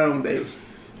way around.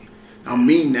 I'm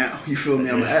mean now. You feel me?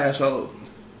 I'm an asshole.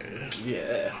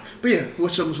 Yeah. But yeah,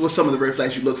 what's some of the red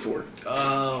flags you look for?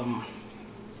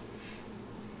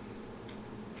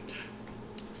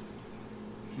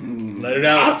 Let it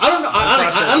out. I don't know.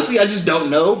 Honestly, I just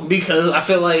don't know, because I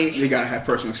feel like you gotta have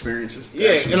personal experiences.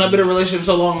 Yeah, and I've been in a relationship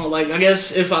so long. Like, I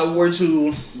guess if I were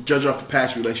to judge off the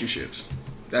past relationships,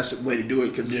 that's the way to do it,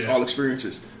 because it's all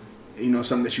experiences.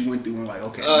 Something that you went through and like,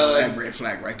 okay, that red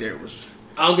flag right there was.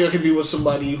 I don't think I could be with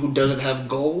somebody who doesn't have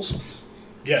goals.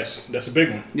 Yes, that's a big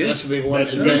one. Yeah, that's a big one.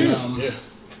 Yeah.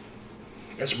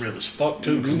 That's real as fuck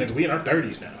too, because nigga, we in our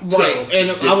 30s now. Right, So, and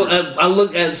I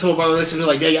look at some of my relationships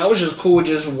like, yeah, I was just cool with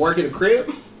just working the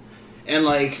crib, and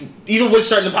like even with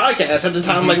starting the podcast at the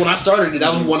time, like when I started it,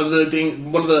 that was one of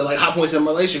the like hot points in my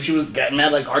relationship. She was getting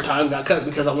mad like our time got cut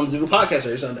because I wanted to do the podcast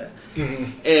every Sunday,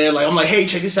 and like I'm like, hey,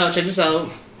 check this out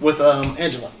with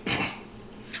Angela.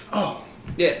 Oh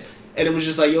Yeah, and it was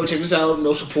just like, yo, check this out,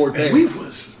 no support there. and we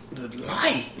was the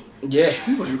light. Yeah.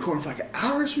 We was recording for like an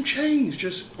hour and some change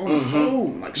just on the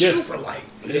phone, like super light.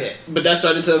 Yeah, but that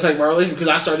started to affect my relationship because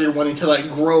I started wanting to like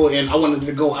grow and I wanted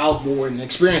to go out more and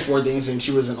experience more things, and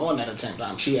she wasn't on that at the same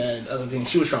time. She had other things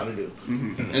she was trying to do,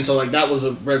 and so like that was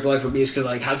a red flag for me. Is because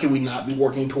like how can we not be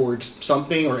working towards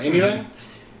something or anything,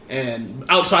 and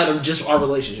outside of just our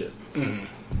relationship?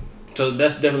 So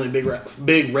that's definitely a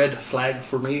big red flag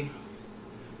for me.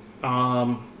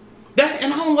 That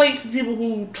and I don't like people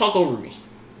who talk over me.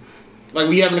 Like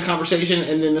we having a conversation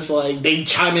and then it's like they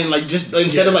chime in like just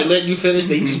instead of like letting you finish,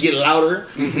 they just get louder.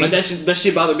 Like that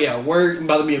shit bother me at work,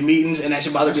 bother me at meetings, and that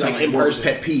shit bother me like in person.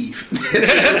 Pet peeve.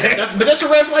 But that's a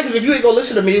red flag because if you ain't gonna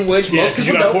listen to me, which most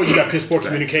people don't, you got piss poor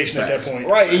communication at that point,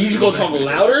 right? And you just gonna talk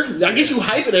louder. I guess you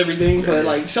hype at everything, but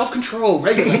like self control,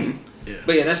 regulate.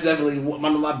 But yeah, that's definitely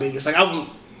one of my biggest. Like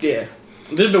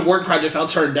there's been work projects I'll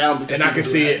turn down because and I can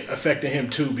see it affecting him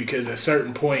too, because at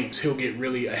certain points he'll get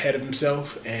really ahead of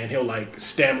himself and he'll like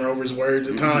stammer over his words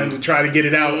at times and try to get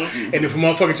it out. And if a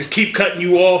motherfucker just keep cutting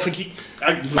you off and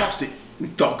I lost it.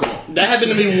 Doggone. That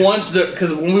happened to me once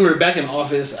because when we were back in the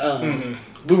office,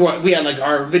 we had like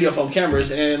our video phone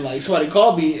cameras, and like somebody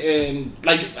called me and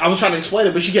like I was trying to explain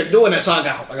it, but she kept doing that, so I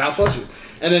got flustered.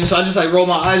 And then so I just like rolled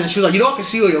my eyes and she was like, I can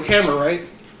see on your camera, right?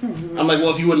 I'm like,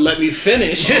 well, if you wouldn't let me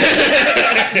finish. You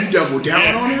double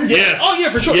down on her? Yeah. Oh, yeah,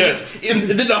 for sure. Yeah. And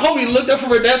then the homie looked up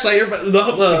from her dad's like, everybody,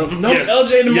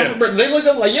 LJ and the motherfucker, they looked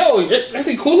up like, yo,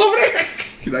 everything cool over there?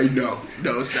 You're like, no,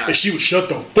 it's not. and she would shut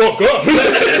the fuck up.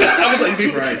 I was like,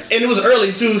 right. And it was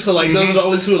early too, so like those are the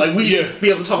only two. Like we used to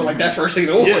be able to talk like that first thing.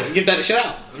 Get that shit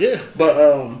out. Yeah. But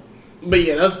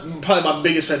yeah, that's probably my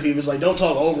biggest pet peeve is like, don't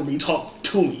talk over me, talk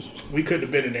to me. We couldn't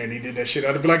have been in there and he did that shit.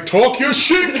 I'd have been like, talk your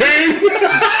shit, King. I'd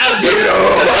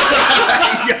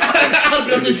have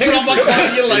been able to take off my car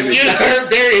and you're like, you heard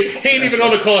Barry. He ain't even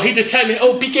on the call. He just chimed in,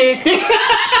 oh, BK.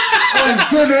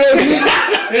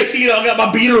 Next thing you know, I got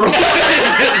my beater on.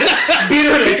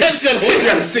 Beater in the headset. You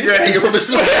got a cigarette hanging from his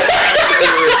do-rag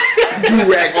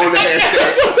on the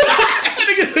headset.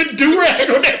 That nigga said do-rag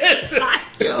on the headset.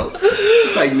 Yo,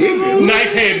 it's like, nigga.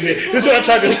 Knife-handed it. This is what I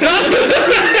tried to stop.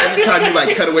 Every time you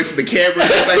like cut away from the camera,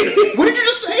 like, what did you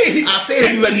just say? I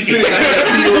said you let me finish.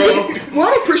 Well,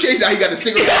 I don't appreciate that he got a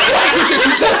cigarette. I appreciate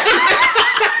you talking.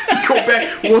 You go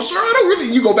back. Well, sir, I don't really.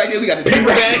 You go back there. We got the pit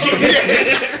bull. I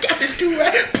got the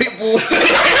do-rag. Pit bull.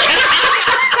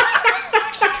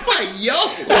 Like, yo,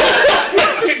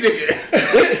 what's this nigga?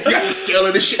 You got the scale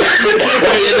of the shit.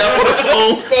 Laying up on the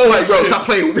phone. Like, bro, stop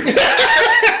playing with me.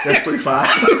 That's 35.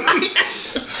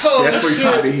 That's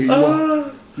 35 in here.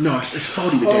 No, it's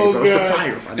 40 today, bro. It's the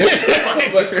fire, my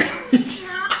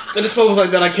And it's moments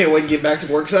like that I can't wait to get back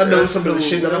to work because I know some of the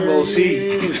shit that I'm gonna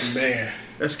see. Man,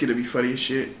 that's gonna be funny as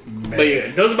shit. Man. But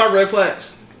yeah, those are my red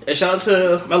flags. And shout out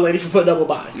to my lady for putting up a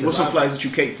buy. What's some flags that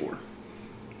you cape for?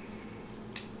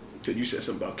 Because you said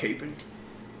something about caping.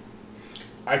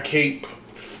 I cape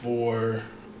for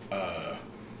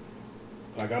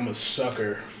like I'm a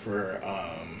sucker for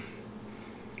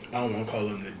I don't want to call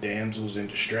them the damsels in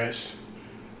distress,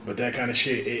 but that kind of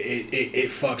shit it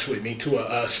fucks with me to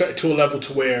a level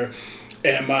to where,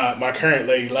 and my current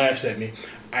lady laughs at me.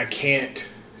 I can't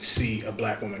see a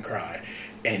black woman cry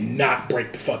and not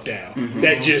break the fuck down.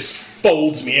 That just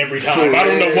folds me every time. I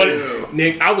don't know what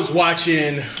Nick. I was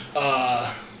watching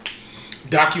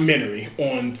documentary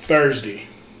on Thursday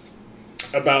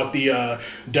about the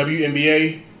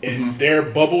WNBA and their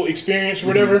bubble experience or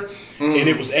whatever, and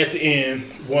it was at the end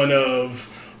one of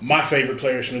my favorite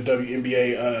players from the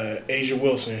WNBA, Asia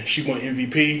Wilson. She won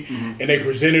MVP, and they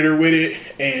presented her with it,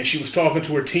 and she was talking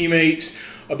to her teammates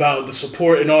about the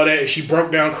support and all that, and she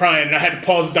broke down crying, and I had to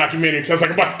pause the documentary because I was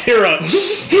like, I'm about to tear up. You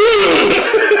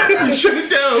shut it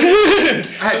down.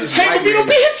 I had this hey, little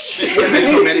bitch. I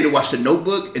told Maddie to watch The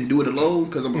Notebook and do it alone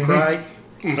because I'm going to cry.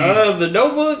 The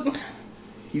Notebook?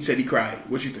 He said he cried.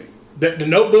 What you think? The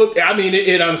Notebook, I mean,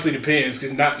 it honestly depends,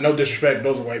 because no disrespect,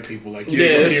 those are white people. Like, no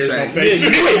tears, no face.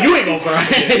 Yeah, you ain't gonna cry.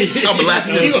 I'm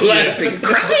laughing at you. Last nigga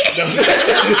cry.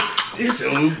 This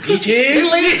old bitch ass. He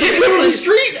laid on the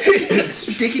street.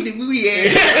 Sticking the booty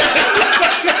ass.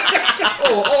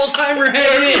 Alzheimer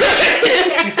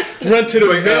head. Run to the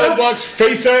mailbox,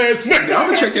 face ass. I'm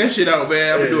gonna check that shit out,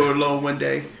 man. I'm gonna do it alone one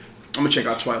day. I'm gonna check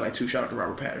out Twilight too. Shout out to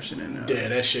Robert Pattinson and yeah,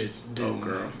 that shit.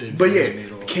 Girl. But yeah,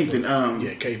 caping.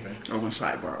 Caping. I went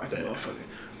sidebar like a motherfucker.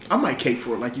 I might cape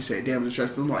for it, like you said, damage stress,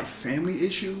 but like family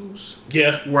issues.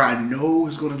 Yeah. Where I know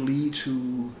is going to lead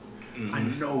to, I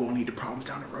know we'll need the problems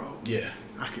down the road. Yeah.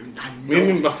 I know. What do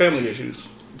you mean by family issues?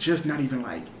 Just not even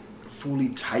like fully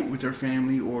tight with their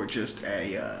family or just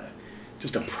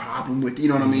a problem with, you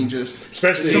know what I mean? Just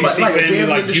especially if you see family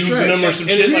like using them or some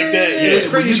shit like that. Yeah, it's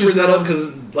crazy you bring that up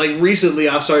because like recently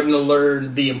I've started to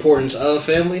learn the importance of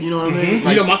family. You know what I mean?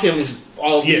 Like, you know, my family's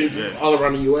all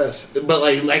around the U.S., but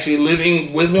like actually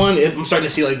living with one, I'm starting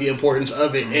to see like the importance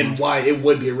of it and why it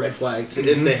would be a red flag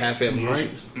if they have family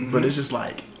issues. But it's just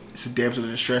like it's a damsel in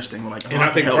distress thing. Like, and I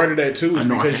think part of that too is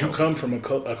because you come from a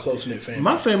close knit family.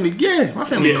 My family,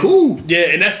 cool. Yeah,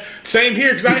 and that's same here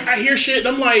because I hear shit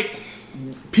and I'm like,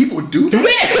 people do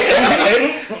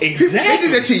that. Exactly. They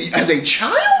did that to you as a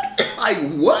child. Like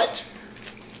what?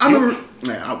 I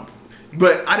remember,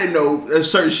 but I didn't know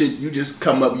certain shit. You just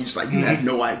come up, you just like you have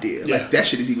no idea. Yeah. Like that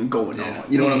shit is even going on.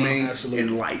 You know what I mean? Absolutely.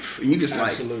 In life, and you just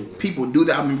like people do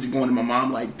that. I remember going to my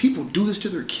mom like people do this to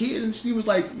their kids, and she was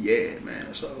like, "Yeah,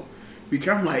 man." So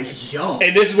I'm like, yo.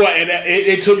 And this is why, and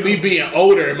it took me being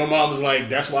older, and my mom was like,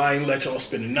 "That's why I ain't let y'all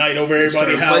spend the night over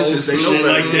everybody's house and shit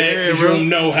like that, because you don't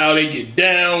know how they get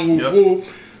down." Whoop.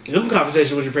 Them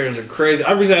conversations with your parents are crazy.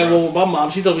 I recently had one with my mom.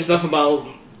 She told me stuff about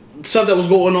stuff that was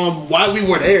going on while we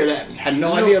were there that I had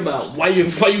no idea about. Why you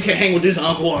can't hang with this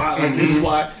uncle? Like this is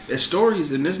why. There's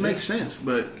stories, and this makes sense,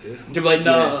 but they're like,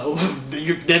 no,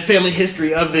 that family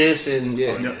history of this, and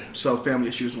So family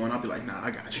issues one, I'll be like, nah,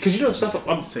 I got you. Because you know stuff. I'm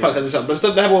probably cut this up, but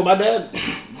stuff that happened with my dad,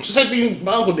 same thing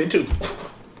my uncle did too.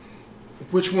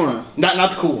 Which one?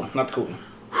 Not the cool one. Not the cool one.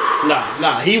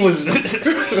 Nah. He was.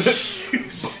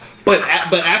 But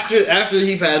after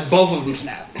he passed, both of them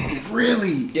snapped.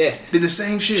 Really? Yeah. Did the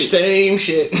same shit. Same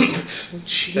shit.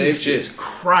 Jesus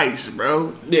Christ,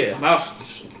 bro. Yeah.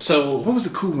 So what was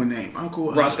the cool one name?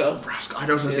 Uncle Roscoe. Roscoe. I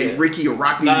was gonna say Ricky or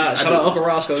Rocky. Nah, shout out Uncle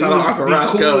Roscoe. Shout out Uncle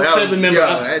Roscoe. Cool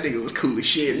that nigga was cool as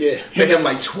shit. Yeah. Met him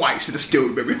like twice and I still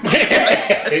remember him.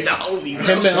 That's the homie.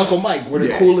 Him and Uncle Mike were the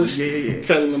coolest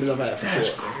family members I've had for That's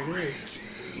sure.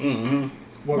 Crazy. Mm-hmm.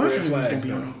 What red flags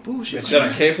be on bullshit that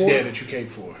I cape for? Yeah, that you cape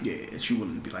for. Yeah, that you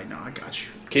wouldn't be like, nah, I got you.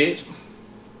 Kids?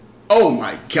 Oh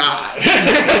my God.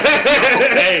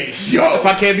 Hey, if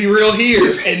I can't be real here.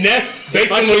 And that's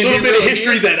based on a little bit of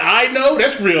history that I know,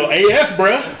 that's real AF,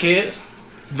 bro. Kids?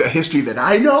 The history that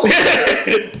I know?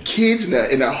 Kids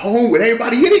in a home with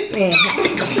everybody in it?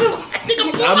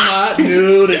 I'm not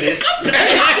new to this.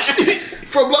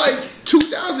 From like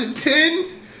 2010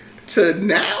 to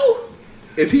now?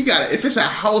 If it's a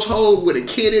household with a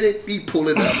kid in it, he pull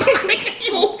it up.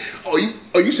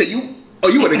 You say you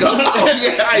wanna go? Oh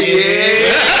yeah.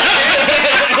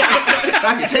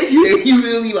 I can take you there. You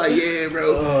feel me? Like, yeah,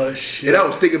 bro. Oh shit. And I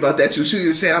was thinking about that too. As soon as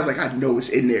you said, I was like, I know it's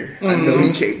in there. I know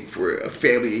he came for a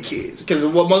family and kids. Because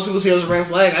what most people see as a red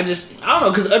flag, I don't know.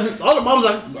 Because all the moms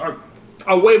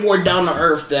are way more down to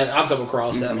earth that I've come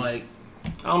across. That like,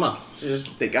 I don't know.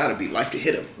 They gotta be life to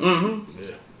hit them. Mm-hmm. Yeah.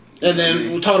 And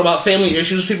then we're talking about family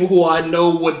issues. People who I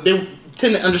know they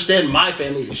tend to understand my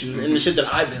family issues and the shit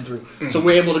that I've been through. So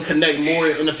we're able to connect more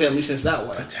in the family since that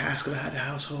way. Taskla had the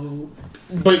household.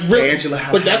 But really, Angela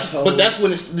had the household. that's when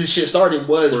this shit started.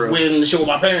 Was when the shit with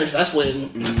my parents. That's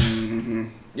when.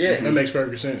 Yeah, that makes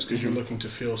perfect sense because you're looking to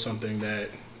fill something that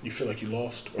you feel like you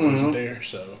lost or wasn't there.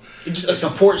 So just a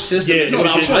support system. Yeah,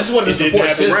 I just wanted a support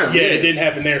system. Yeah, it didn't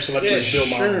happen there, so let me just build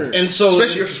my own. And so,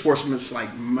 especially your support system is like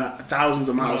thousands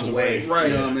of miles away. Right.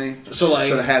 You know what I mean? So like,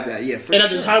 to have that, and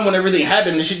at the time when everything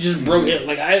happened, the shit just broke it.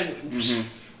 Like it was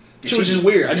just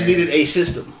weird. I just needed a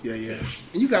system. Yeah.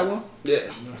 And you got one.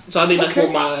 Yeah. So I think that's where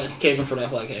my caving for that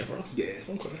flag came from. Yeah.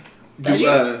 Okay.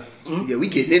 Yeah, we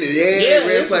getting into that. Yeah,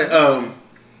 red flag.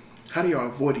 How do y'all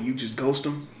avoid it? You just ghost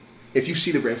them. If you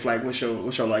see the red flag, what's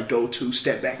your like go to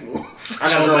step back move? I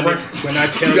got a girlfriend. When I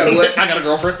tell you, I got a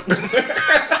girlfriend.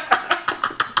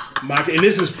 And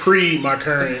this is pre my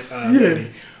current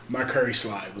lady. My curry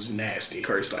slide was nasty.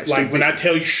 Curry slide, like when I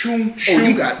tell you, shoom.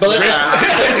 You got. But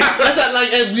that's not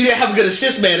like we didn't have a good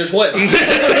assist man as well.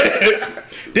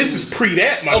 This is pre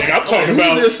that, my nigga. I'm talking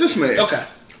about the assist man. Okay.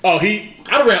 Oh,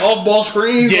 I ran off ball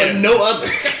screens like no other.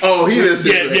 Oh, he the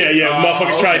assist man. Yeah.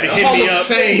 Motherfuckers tried to hit me up.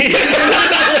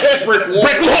 Brick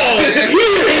wall.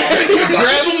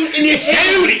 Grab him in your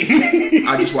head.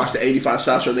 I just watched the 85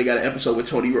 South Show. They got an episode with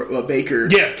Tony Baker.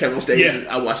 Yeah. Kevin on stage. Yeah.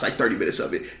 I watched like 30 minutes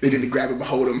of it. They didn't grab him and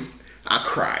hold him. I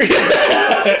cried.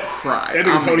 That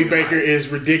nigga Tony Baker is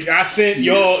ridiculous. I sent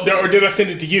y'all, or did I send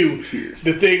it to you? Tears.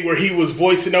 The thing where he was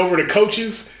voicing over the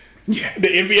coaches. Yeah. The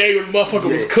NBA where the motherfucker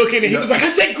was cooking and he was like, I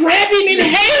said grab him and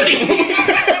hand him.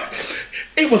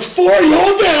 It was 4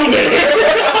 y'all down there.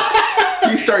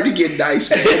 He started to get nice,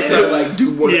 man. He started like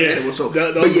do more than it was so.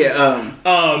 But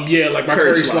like my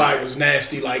curry slide was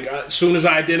nasty. Like as soon as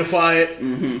I identify it,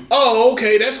 oh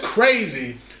okay, that's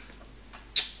crazy.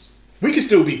 We can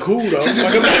still be cool though.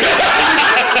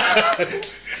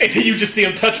 And then you just see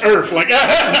him touch earth, like.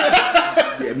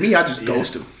 Yeah, me, I just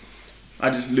ghost him. I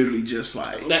just literally just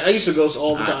like. I used to ghost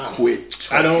all the time. I quit.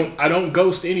 Talking. I don't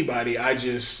ghost anybody. I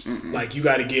just like you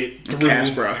got to get through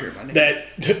Casper out here, my nigga. That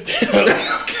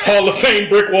Hall of Fame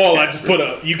brick wall I just put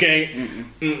up. You can't.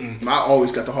 I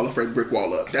always got the Hall of Fame brick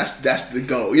wall up. That's the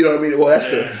goal. You know what I mean? Well, that's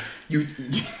the you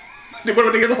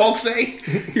what did the Hulk say?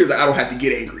 He was like, I don't have to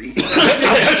get angry.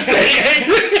 Stay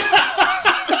angry.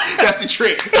 That's the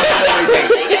trick.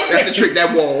 That's the trick.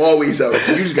 That wall always up.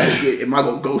 You just gotta get. Am I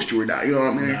gonna ghost you or not? You know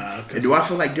what I mean? Nah, and do I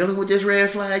feel like dealing with this red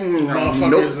flag?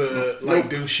 Motherfuckers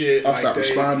do shit. I'll like stop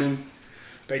responding.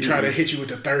 They try to hit you with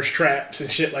the thirst traps and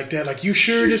shit like that. Like, you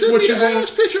sure this is what you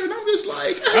want? Picture, and I'm just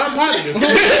like, I'm positive.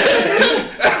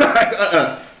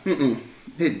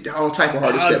 Hit all type of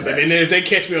hard step back. And then if they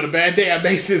catch me on a bad day, I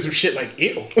may say some shit like,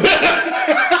 ew. And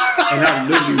I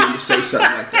literally want to say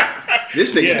something like that.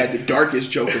 This nigga had the darkest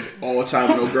joke of all time.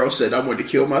 No girl said I wanted to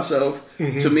kill myself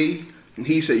to me. And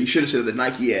he said, you should have said the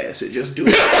Nike ass. Said, just do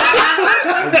it.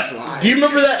 Do you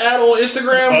remember that ad on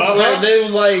Instagram? Where they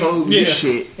was like, holy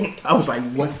shit. I was like,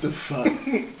 what the fuck?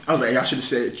 I was like, y'all should have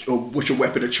said, what's your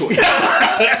weapon of choice?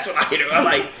 That's what I do. I'm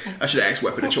like, I should have asked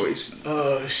weapon of choice.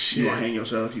 Oh, shit. You gonna hang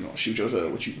yourself? You gonna shoot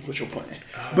yourself? What's your plan?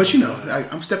 But you know,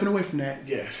 I'm stepping away from that.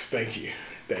 Yes, thank you.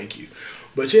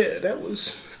 But yeah, that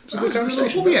was a good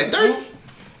conversation. What we at, 30?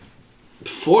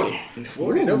 40.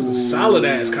 That was a solid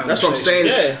ass conversation. That's what I'm saying.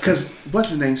 Yeah. Because what's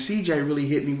his name? CJ really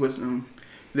hit me with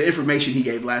the information he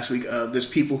gave last week. There's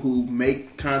people who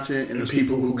make content and there's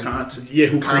people who content. Yeah,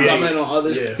 who create. Comment on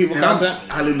other people's content.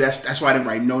 I literally, that's why I didn't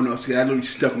write no notes. Because that literally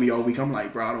stuck me all week. I'm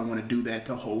like, bro, I don't want to do that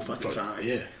the whole fucking time.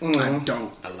 Yeah. I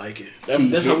don't. I like it.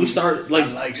 That's how we started. Like,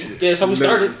 I likes it. Yeah, that's how we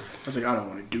started. I was like, I don't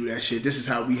want to do that shit. This is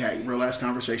how we had real ass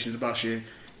conversations about shit.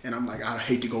 And I'm like, I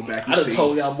hate to go back and I done see.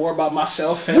 told y'all more about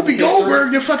myself. Whoopi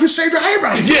Goldberg than fucking saved her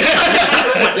eyebrows.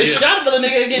 Yeah. They shot another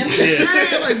nigga again.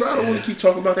 Yeah. Like, bro, I don't want to keep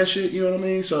talking about that shit. You know what I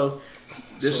mean? So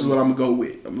this is what I'm going to go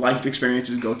with. Life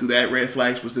experiences, go through that. Red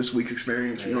flags was this week's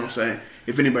experience. You know what I'm saying?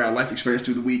 If anybody had life experience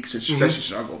through the week, especially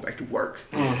since I go back to work.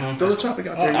 Throw a topic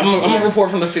out there. I'm going to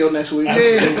report from the field next week.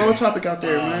 Yeah, throw a topic out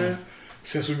there, man.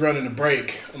 Since we're running a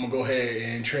break, I'm going to go ahead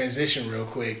and transition real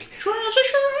quick.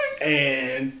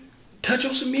 And touch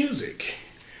on some music.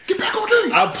 Get back on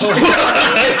there. I'll post.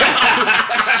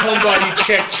 Somebody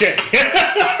check.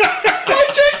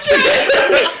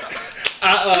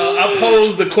 I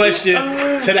posed the question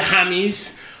to the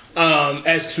homies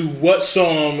as to what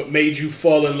song made you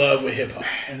fall in love with hip hop.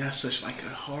 And that's such like a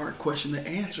hard question to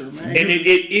answer, man. And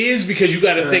it is because you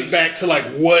got to think back to like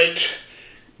what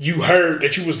you heard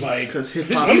that you was like, because hip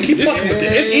hop. It's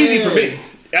easy for me.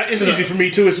 It's easy for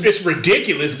me too. It's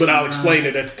ridiculous, but I'll explain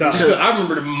it at the time. I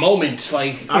remember the moments.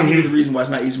 Like, I'll give you the reason why it's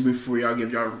not easy before y'all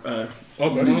give y'all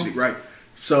music, right?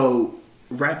 So,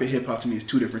 rap and hip hop to me is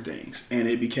two different things, and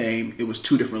it was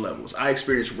two different levels. I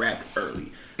experienced rap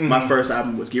early. My first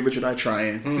album was "Get Rich or Die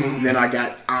Trying." Then I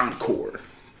got Encore.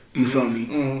 You feel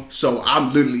me? So I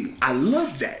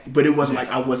love that, but it wasn't like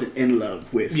I wasn't in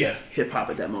love with hip hop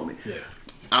at that moment. Yeah.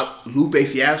 Lupe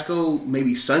Fiasco,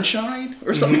 maybe Sunshine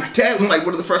or something like that. It was like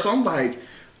one of the first songs. I'm like,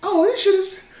 oh, this shit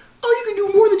is. Oh, you can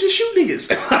do more than just shoot niggas.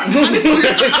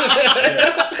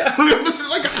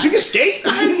 Like, you can skate. I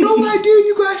had no idea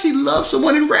you could actually love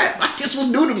someone in rap. Like, this was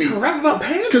new to me. Rap about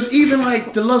pants? Because even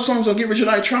like the love songs on Get Rich or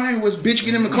Die Trying was "Bitch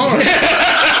Get in the Car."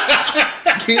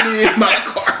 Get in my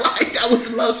car. Like, that was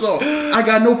the love song. I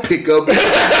got no pickup.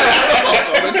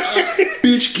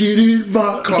 Bitch, get in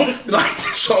my car. Like,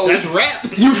 so that's rap.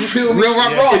 You feel me? Real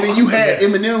rap wrong. And then you had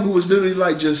Eminem, who was literally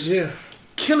like just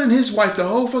killing his wife the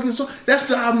whole fucking song. That's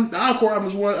the album. The Encore album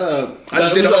was one. I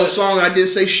just did a whole song. I did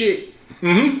say shit. I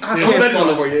can't fall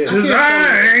in love with I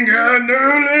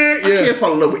can't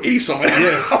fall in love with any song.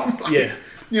 Yeah.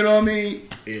 You know what I mean?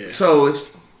 Yeah. So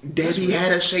it's Debbie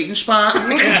had a Satan spot.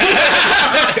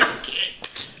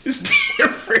 It's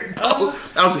different, bro.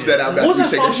 I was just that out. What was that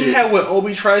song he had with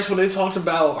Obi Trice when they talked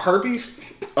about herpes?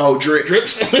 Oh,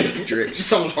 drips. This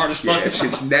song was hard as fuck. Yeah, that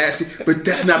shit's nasty. But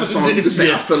that's not a song you can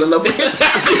say I fell in love with him.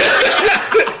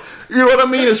 You know what I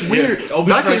mean? It's weird.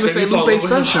 I can't even say Lupe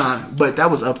Sunshine, but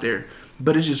that was up there.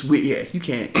 But it's just weird. Yeah, you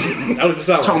can't.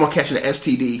 Talking about catching an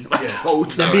STD like the whole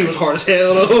time. That beat was hard as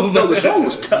hell though. No, the song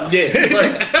was tough.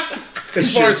 Yeah.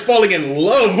 As far as falling in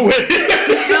love with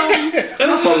it.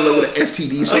 I fall in love with an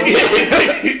STD song.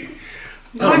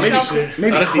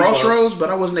 Maybe Crossroads, but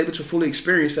I wasn't able to fully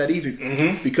experience that either.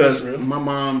 Because my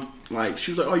mom, like,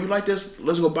 she was like, "Oh, you like this?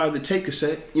 Let's go buy the tape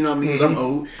cassette." You know what I mean? Because I'm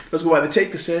old. Let's go buy the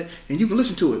tape cassette, and you can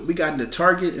listen to it. We got into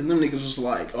Target, and them niggas was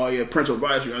like, "Oh yeah, parental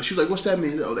advisory." She was like, "What's that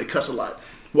mean?" "Oh, they cuss a lot."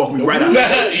 Walk me right out.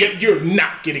 You're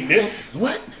not getting this.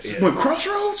 What? When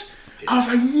Crossroads? I was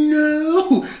like,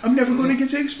 no, I'm never going to get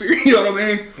to experience. You know what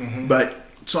I mean? But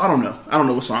so I don't know. I don't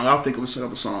know what song. I'll think of a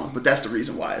couple songs, but that's the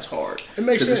reason why it's hard. It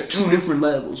makes sense. It's two different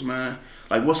levels, man.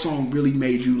 Like, what song really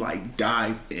made you like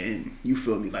dive in? You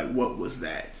feel me? Like, what was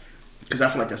that? Because I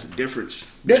feel like that's the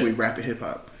difference between rap and hip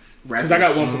hop. Because I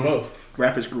got one for both.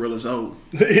 Rap is Gorilla's own.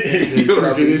 You know what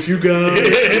I mean? If you got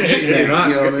it. You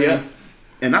know what I mean? Yeah.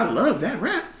 And I love that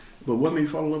rap. But what made me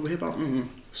fall in love with hip hop?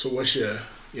 So what's your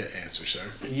answer, sir?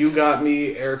 You Got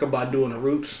Me, Erykah Badu and the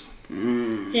Roots.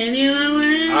 It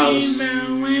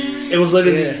was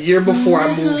literally the year before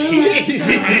I moved here.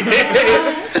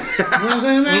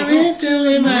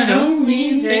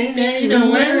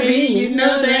 Don't worry, you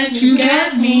know that you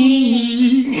got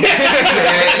me.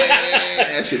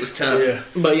 That shit was tough. Yeah.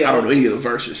 But yeah, I don't know any of the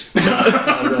verses.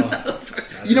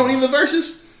 You know any of the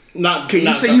verses? Can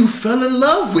you say you fell in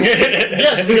love with it?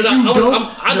 Yes, because I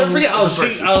don't forget. I was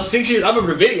 6 years. I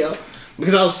remember the video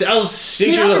because I was 6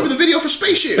 years old. I remember the video for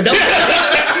Spaceship.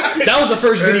 That was the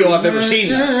first video I've ever seen.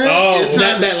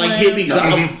 That like hit me because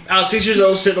I was 6 years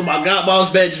old, sitting on my godmom's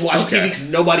bed, just watching TV because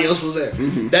nobody else was there.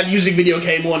 That music video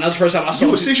came on. That was the first time I saw it.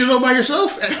 You were 6 years old by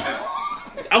yourself?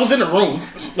 I was in the room,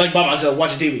 like by myself,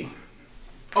 watching TV.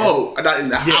 Oh, not in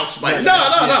the house by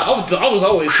yourself. No. I was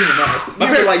always supervised. My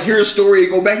parents like hear a story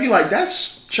and go back. You're like,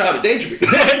 that's child endangerment.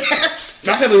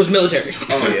 My family was military.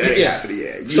 Oh yeah.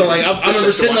 So like I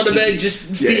remember sitting on the bed,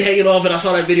 just feet hanging off, and I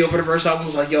saw that video for the first time and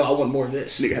was like, yo, I want more of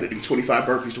this. Nigga had to do 25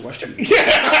 burpees to watch TV.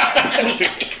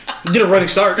 Did a running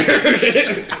start.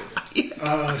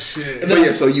 Oh shit. But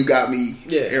yeah, so You Got Me,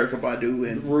 Erykah Badu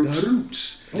and Roots. The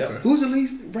Roots. Yep. Who's the lead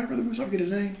rapper of The Roots? I forget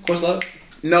his name. Questlove?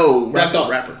 No, Black Dog.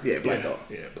 rapper. Yeah, Black Dog.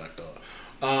 Yeah, Black Dog.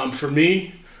 For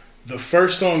me, the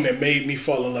first song that made me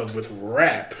fall in love with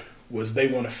rap was "They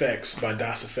Want Effects" by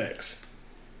Das EFX.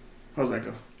 How's that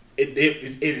go? It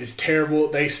is terrible.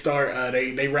 They start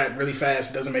they rap really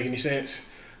fast. It doesn't make any sense.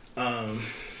 Yeah,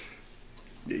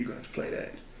 you're gonna have to play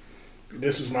that.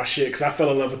 This was my shit because I fell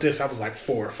in love with this. I was like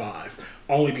 4 or 5,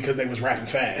 only because they was rapping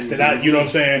fast. And you know what I'm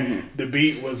saying? The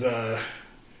beat was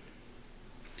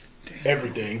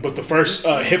everything. But the first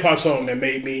hip hop song that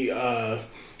made me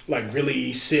like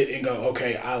really sit and go,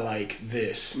 okay, I like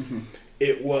this.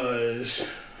 It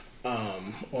was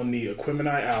on the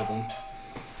Aquemini album.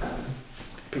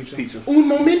 Pizza. Un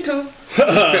momento.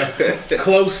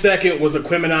 Close second was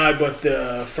Aquemini, but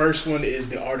the first one is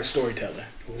The Art of Storytelling.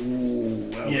 Ooh,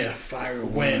 that was a fire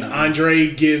one. When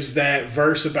Andre gives that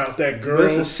verse about that girl. But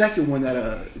it's the second one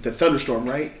that the thunderstorm,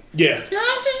 right? Yeah.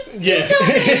 Yeah.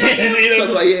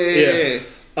 Something like yeah.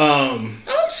 I'm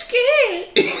scared.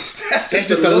 That's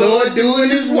just the Lord doing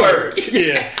His work.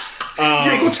 Yeah.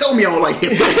 You ain't gonna tell me I don't like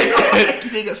hip hop.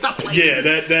 Nigga, stop playing. Yeah,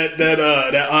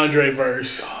 that Andre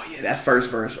verse. Oh yeah, that first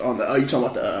verse on the. Oh, you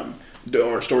talking about the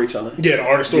art of storytelling? Yeah, the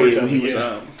art of storytelling. He was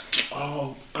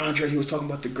Andre. He was talking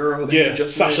about the girl that he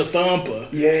just Sasha met. Thumper.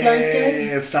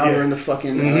 Yeah, like found her in the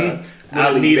fucking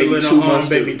alley. Needle in her arm,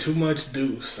 baby, baby, too much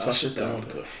deuce. Sasha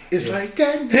Thumper. It's like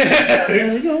that.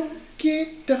 You gon'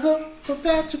 get the hook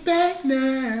about your back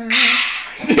now.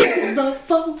 About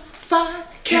 4, 5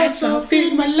 cats all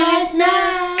feed my light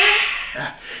now.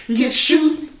 Just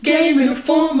shoot game in the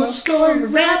form of story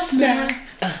raps now.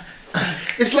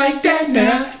 It's like that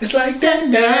now. It's like that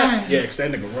now. Yeah, because that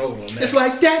nigga rolled on that. It's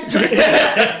like that.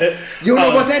 You don't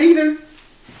know about that either?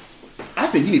 I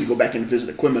think you need to go back and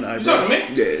visit Aquemini. You talking to me?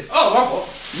 Yeah. Oh, my fault.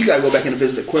 You gotta go back and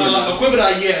visit Aquemini.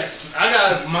 Aquemini, yes. I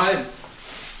got my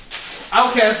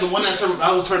Outcast. The one that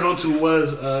I was turned on to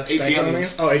was AT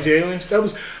Aliens. Oh, AT Aliens? That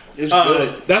was... It's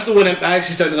good. That's the one that I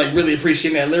actually started like really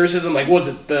appreciating that lyricism. Like, what was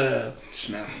it? It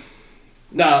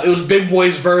was Big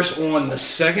Boy's verse on the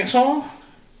second song.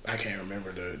 I can't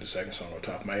remember the second song on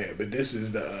top of my head, but this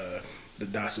is the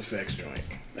Das EFX joint.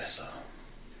 That's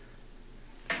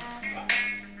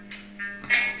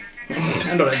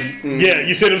I know that beat. Yeah,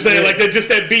 you see what I'm saying? Like just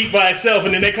that beat by itself,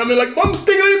 and then they come in like bum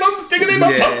stickity bum stickity bum.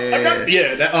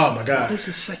 That. Oh my god. What's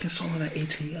the second song on that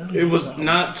AT Aliens? It was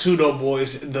not Two Dope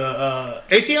Boys. The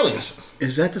AT Aliens.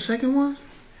 Is that the second one?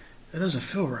 That doesn't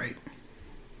feel right.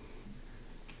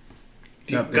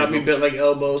 Got me bent like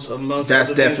elbows amongst.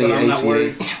 That's other definitely things, but I'm not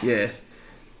worried. AT. Yeah.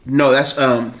 No, that's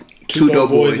Two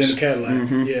Dope Boys in the Cadillac.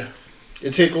 Yeah.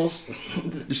 It tickles.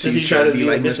 See you try to be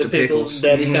like Mr. Pickles.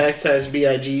 Daddy Facts has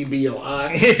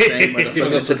BIGBOI. Same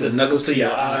motherfucker took the knuckles to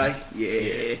your eye.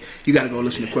 Yeah. You gotta go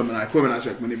listen to Quimini. Quimini's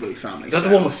like when they really found Is that the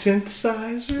one with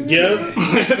synthesizer? Yep.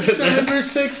 Cyber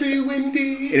sexy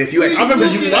windy. And if you actually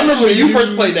I remember when you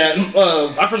first played that.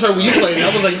 I first heard when you played it.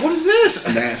 I was like, what is this?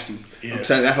 nasty. Yeah. I'm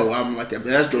telling you, that whole album like that. But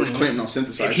that's George Clinton on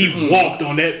synthesizer. And he walked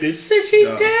on that bitch. Said she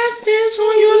did this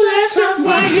on your laptop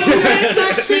while your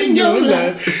laptop's in your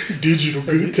lap. Digital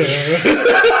good time.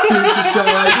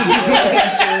 Synthesizer.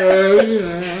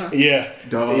 Yeah.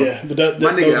 Dog. Yeah. But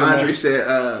my nigga Andre said,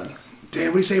 damn,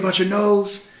 what do you say about your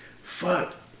nose?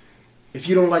 Fuck. If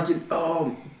you don't like it,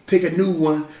 pick a new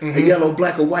one. A yellow,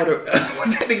 black, or white. Or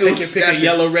that nigga was pick a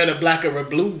yellow, red, or black, or a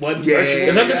blue one. Yeah.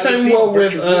 Is that the same one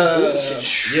with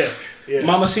Yeah.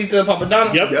 Mamacita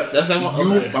Papadonna? Yep. That's that one.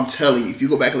 Okay. I'm telling you, if you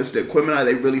go back and listen to Quimini,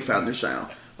 they really found their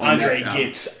sound. Andre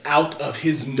gets out of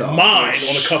his mind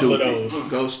on a couple of those.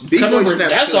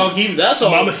 That song.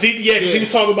 Mamacita, because he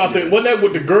was talking about wasn't that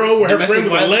with the girl where her friend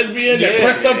was a lesbian that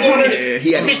pressed up on her? Yeah,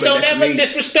 he had bitch, don't ever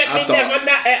disrespect me, never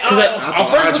not at all. I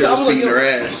thought Andre was beating her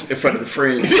ass in front of the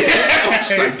friends. I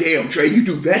was like, damn, Trey, you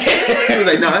do that? He was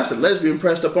like, no, that's a lesbian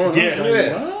pressed up on her.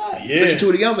 Yeah. Listen to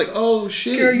it again. I was like, oh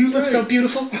shit. Girl, you look so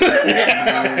beautiful.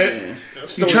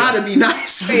 You try to be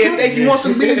nice, saying thank you. Want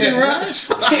some beans and rice?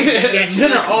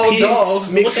 Then are all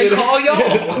dogs. What they call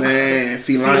y'all? Man,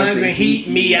 felines and heat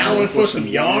meowing for some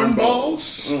yarn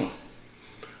balls.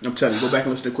 I'm telling you, go back and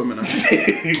listen to Quimini.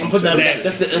 I'm putting that nasty.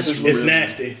 That's the essence. It's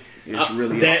nasty. It's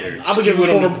really out there. I'm gonna give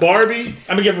it for Barbie.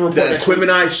 I'm gonna give a report. The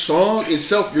Quimini song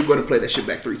itself, you're going to play that shit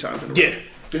back 3 times in a row. Yeah.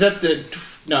 Is that the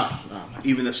no?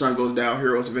 Even the sun goes down,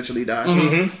 heroes eventually die.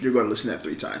 You're going to listen to that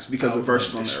 3 times because the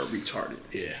verses on there are retarded.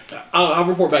 Yeah, I'll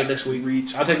report back next week.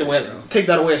 I'll take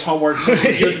that away as homework. At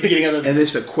the beginning of and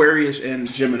this Aquarius and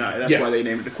Gemini. That's why they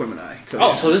named it the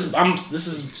Quimini. So this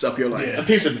is it's up your life. A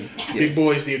piece of me. Yeah. Big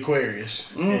Boy's the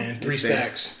Aquarius, and 3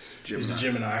 Stacks is the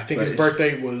Gemini. I think his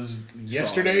birthday was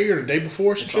yesterday or the day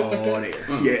before. It's all there.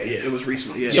 Yeah, it was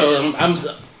recently. Yeah. So I'm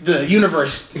the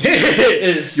universe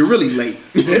is. You're really late.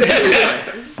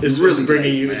 It's really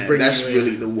bringing you. That's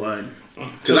really the one.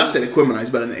 Because I said Quimini is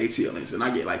better than ATLians, and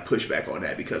I get like pushback on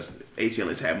that because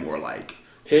ATLians have more like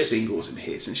singles and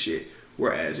hits and shit.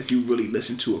 Whereas if you really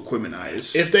listen to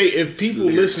Aquemini, if people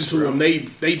listen to them,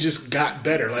 they just got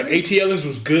better. Like ATLians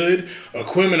was good,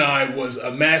 Aquemini was a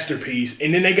masterpiece,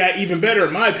 and then they got even better,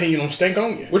 in my opinion, on Stank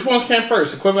On You. Which ones came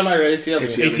first, Aquemini or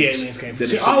ATLians? ATLians came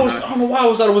first. See, I don't know why I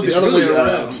always thought it was the other way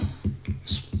around.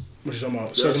 What you talking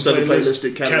about? Southern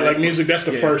Playlist Cadillac Music. That's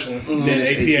the first one. Then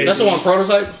ATLians. That's the one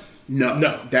Prototype. No,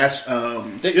 that's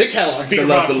they catalog Beat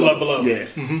Rocks Love Below. Yeah.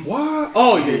 What?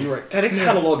 Oh yeah, you're right. That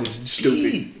catalog is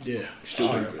stupid. Yeah,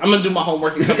 stupid. I'm gonna do my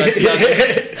homework and come back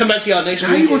to y'all. next week.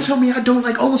 How you gonna tell me I don't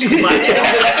like old school?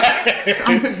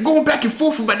 I'm going back and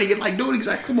forth with my nigga. Like, dude,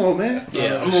 exactly. Come on, man.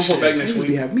 Yeah, I'm gonna report back next week.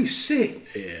 Be having me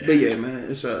sick. Yeah. But yeah, man,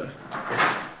 it's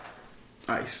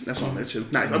Ice. That's on there too.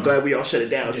 Nice. I'm glad we all shut it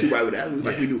down too. Right with that,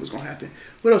 like we knew it was gonna happen.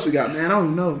 What else we got, man? I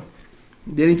don't know.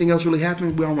 Did anything else really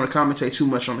happen? We don't want to commentate too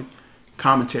much on the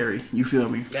commentary. You feel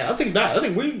me? Yeah, I think not. I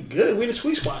think we good. We in the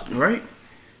sweet spot. Right.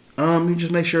 You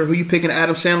just make sure who you picking.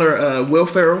 Adam Sandler, Will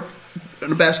Ferrell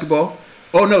in the basketball.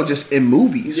 Oh no, just in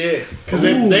movies. Yeah, because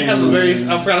they have a very.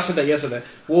 I forgot I said that yesterday.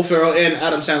 Will Ferrell and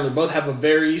Adam Sandler both have a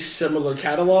very similar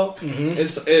catalog.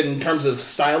 It's in terms of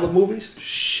style of movies.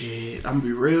 Shit, I'm gonna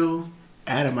be real.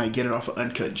 Adam might get it off of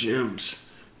Uncut Gems.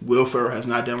 Will Ferrell has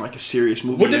not done like a serious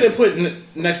movie. What did they put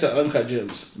next to Uncut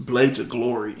Gems? Blades of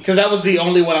Glory. Because that was the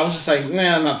only one I was just like,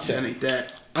 nah, I'm not saying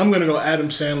that. I'm gonna go Adam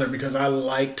Sandler because I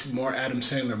liked more Adam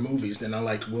Sandler movies than I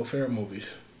liked Will Ferrell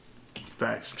movies.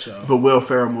 Facts. So. But Will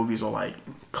Ferrell movies are like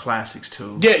classics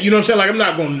too. Yeah, you know what I'm saying? Like I'm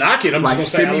not gonna knock it. I'm like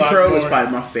just gonna say Semi-Pro is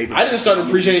probably my favorite. I didn't start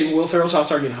appreciating Will Ferrell until I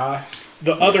started getting high.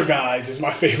 The Other Guys is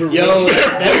my favorite. Yo,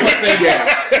 that's my favorite.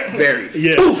 Yeah, very.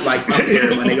 Yeah. Oof, like up there,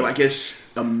 my nigga. Like it's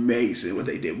amazing what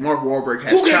they did. Mark Wahlberg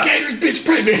has. Who got Gator's bitch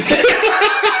pregnant?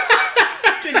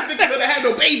 Nigga better have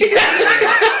no baby.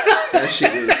 That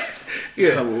shit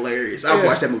was hilarious. I've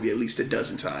watched that movie at least a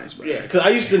dozen times. But yeah, because I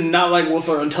used to not like Will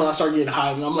Ferrell until I started getting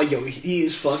high, and I'm like, yo, he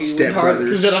is fucking Step hard. Brothers.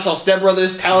 Because then I saw Step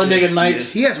Brothers, Talladega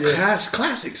Nights. He has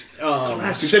classics.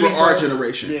 Classics for our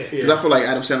generation. Yeah. Because I feel like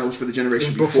Adam Sandler was for the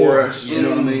generation before us. You know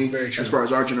what I mean? Very true. As far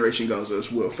as our generation goes,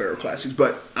 it's Will Ferrell classics.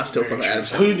 But I still fuck with Adam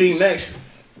Sandler. Who do you think next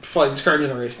for like this current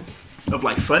generation? Of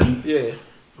like funny? Yeah.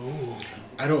 Ooh.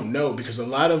 I don't know because a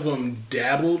lot of them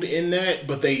dabbled in that,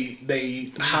 but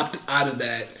they hopped out of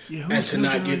that as to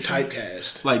not get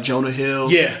typecast. Like Jonah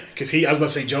Hill. Yeah, because I was about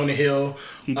to say Jonah Hill.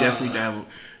 He definitely dabbled.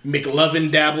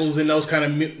 McLovin dabbles in those kind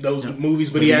of those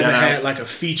movies, but he hasn't had like a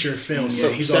feature film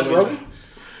yet. He's Seth Rogen.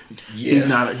 Yeah. He's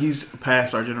not. He's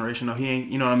past our generation. No, he ain't.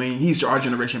 You know what I mean? He's our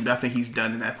generation, but I think he's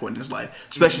done in that point in his life.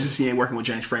 Especially since he ain't working with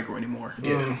James Franco anymore.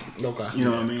 Yeah. Okay. You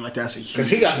know what I mean? Like that's a huge. Because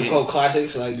he got some cult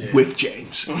classics like with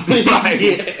James.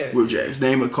 Like, with James.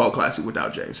 Name a cult classic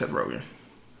without James. Seth Rogen.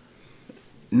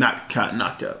 Knocked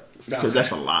up. Because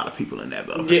that's a lot of people in that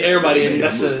boat. Yeah, everybody in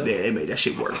they made that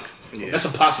shit work. Yeah. That's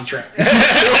a posse track.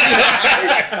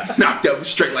 Knocked Up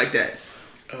straight like that.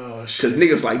 Oh shit. Because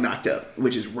niggas like Knocked Up,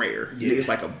 which is rare. Yeah. Niggas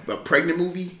like a pregnant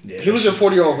movie. Yeah, he was a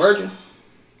 40-year-old virgin.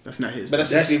 That's not his. But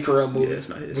that's a Steve Carell movie. Yeah, that's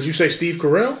not his. Would you say Steve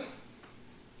Carell?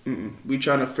 We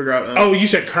trying to figure out. Oh, you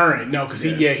said current. No, because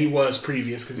he was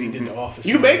previous because he did The Office.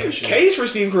 You make a case for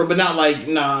Steve Carell, but not like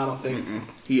I don't think.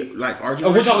 He like if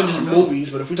we're talking just movies,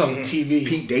 but if we're talking TV,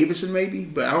 Pete Davidson maybe,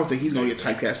 but I don't think he's gonna get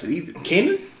typecasted either.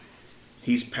 Kenan?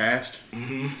 He's passed.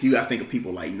 You gotta think of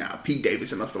people like Pete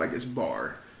Davidson. I feel like this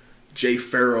bar. Jay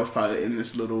Farrell's probably in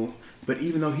this little, but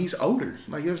even though he's older,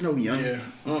 like there's no young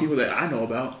people that I know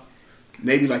about.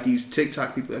 Maybe like these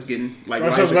TikTok people that's getting like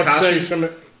Liza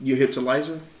Koshy. You hip to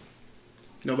Liza?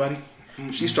 Nobody?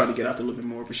 She's trying to get out there a little bit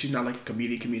more, but she's not like a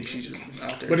comedian. She's just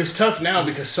out there. But it's tough now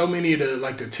because so many of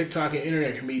the TikTok and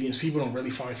internet comedians people don't really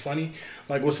find funny.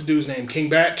 Like what's the dude's name? King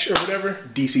Batch or whatever?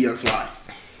 DC Young Fly.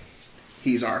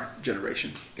 He's our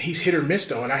generation. He's hit or miss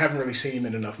though, and I haven't really seen him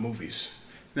in enough movies.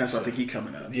 That's why I think he's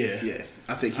coming up. Yeah.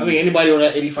 I think anybody on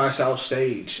that 85 South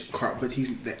stage. But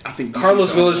I think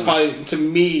Carlos Villa is probably, to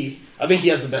me, I think he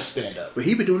has the best stand up. But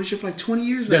he's been doing this shit for like 20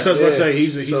 years now. That's what I was about to say.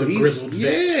 He's a grizzled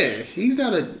vet. Yeah, he's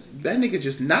not that nigga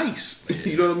just nice.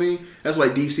 You know what I mean? That's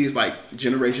like DC is like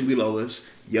generation below us,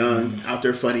 young, out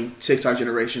there funny, TikTok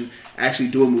generation, actually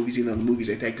doing movies. You know, the movies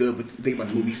ain't that good, but think about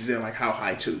the movies he's in, like How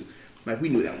High too. Like we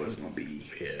knew that wasn't gonna be.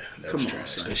 Yeah, that was trash.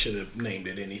 Son. They should have named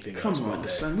it anything else. Come on,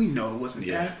 son. We know it wasn't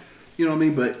that. You know what I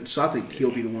mean? But so I think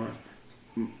he'll be the one.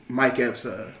 Mike Epps,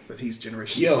 but he's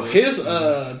generation. Yo, his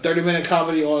 30-minute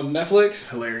comedy on Netflix,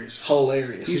 hilarious.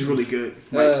 He's really good.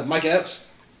 Mike Epps.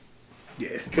 Yeah,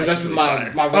 because that's my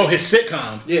his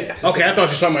sitcom. Yeah. Okay, I thought you were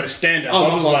talking about his stand-up.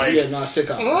 I was like,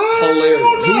 sitcom.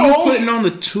 Hilarious. Who you putting on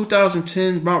the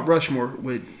 2010 Mount Rushmore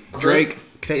with Drake,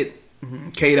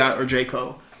 K-Dot, or J.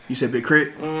 Cole? You said Big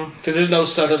Crit? Because there's no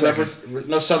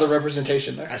southern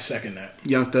representation there. I second that.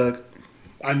 Young Thug.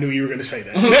 I knew you were going to say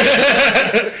that.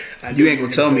 You ain't going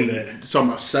to tell me talking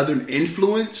about Southern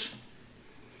influence?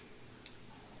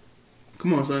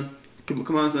 Come on, son.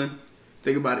 Come on, son.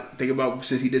 Think about it. Think about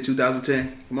since he did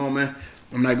 2010. Come on, man.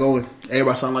 I'm not going.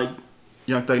 Everybody sound like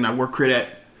Young Thug. Not where Crit at.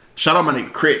 Shout out my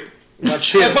nigga Crit.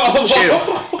 Chill.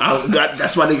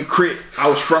 That's my nigga Crit. I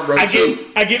was front row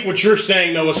too. I get what you're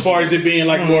saying though, as far as it being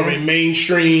like more of a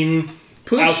mainstream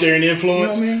push out there and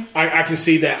influence. You know what I mean? I can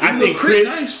see that. I think Crit.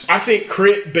 Nice. I think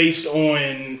Crit based on,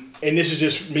 and this is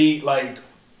just me, like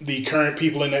the current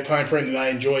people in that time frame that I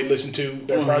enjoyed listening to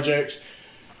their projects.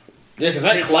 Yeah, because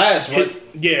that class, right?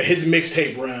 His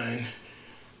mixtape run.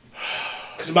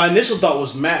 Because my initial thought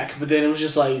was Mac, but then it was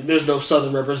just like there's no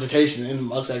Southern representation in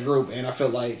amongst that group, and I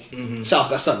felt like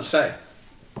South got something to say.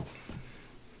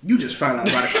 You just found out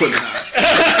about equipment.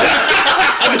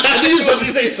 I knew you were about to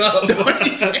say something.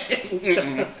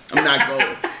 I'm not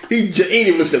going. He ain't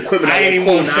even listened to equipment. I ain't even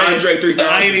want to say it.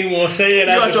 I ain't even want to say it.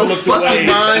 I just looked away.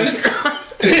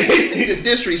 The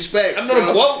disrespect. I know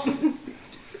the quote.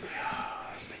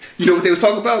 You know what they was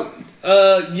talking about?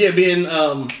 Being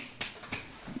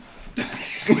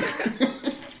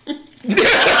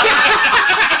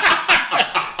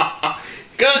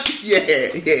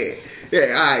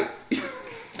Yeah, alright.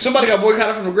 Somebody got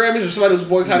boycotted from the Grammys, or somebody was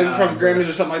boycotted from the Grammys,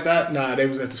 or something like that. Nah, they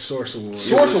was at the Source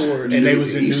Awards. And they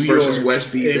was in East New York versus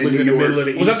West beef. It was in the middle of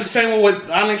the East. Was that the same one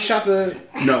with Onyx shot the?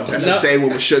 No, that's the same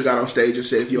one with Suge got on stage and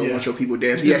said, "If you don't want your people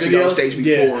dancing," he actually got on stage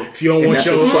before. Yeah. If you don't want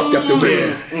your fucked up the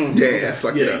video.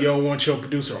 Fucked it up. You don't want your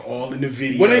producer all in the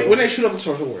video. When they shoot up the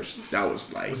Source Awards, that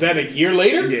was like. Was that a year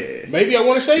later? Yeah. Maybe I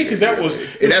want to say because that was.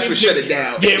 And that's what shut it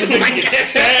down. Yeah, it was like it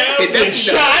stabbed and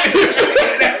shot.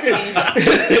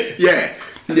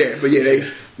 Yeah, but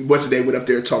what's the name went up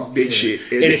there and talked big shit.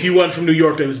 And if you wasn't from New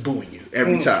York, they was booing you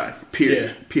every time.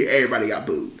 Period. Everybody got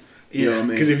booed. You know what I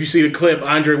mean? Because if you see the clip,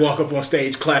 Andre walk up on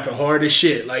stage clapping hard as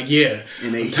shit. Like, and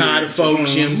I'm tired of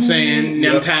folks, you know what I'm saying?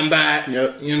 I'm time back. You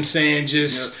know what I'm saying?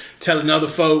 Just telling other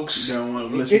folks. They don't want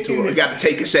to listen to it. Got to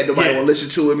take it, said nobody want to listen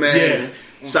to it, man. Yeah.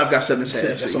 South got something to say.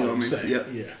 That's all I'm saying. Yeah.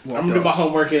 I'm going to do my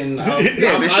homework and...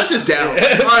 man, shut this down. All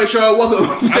right, Sean,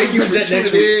 welcome. Thank you for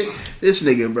tuning in. This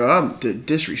nigga, bro, I'm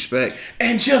disrespect.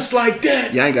 And just like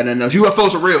that. Yeah, I ain't got nothing else.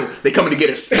 UFOs are real. They coming to get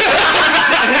us.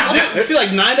 See,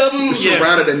 like 9 of them.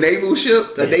 Surrounded a naval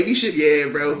ship, a Navy ship.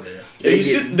 Yeah, bro.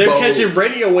 They're catching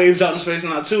radio waves out in space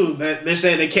now, too. That they're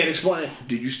saying they can't explain.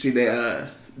 Did you see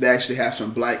that they actually have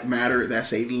some black matter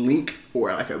that's a link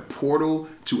or like a portal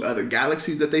to other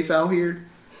galaxies that they found here.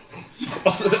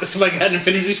 Also, somebody got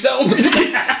infinity stones.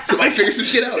 Somebody figured some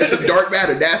shit out. It's some dark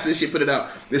matter. NASA this shit put it out.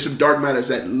 There's some dark matters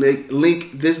that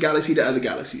link this galaxy to other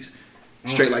galaxies.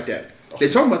 Straight like that. They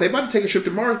talking about they about to take a trip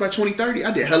to Mars by 2030.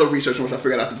 I did hella research once I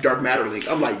figured out the dark matter link.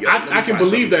 I'm like, yo, I can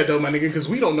believe that though, my nigga, because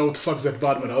we don't know what the fuck's at the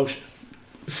bottom of the ocean.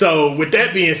 So with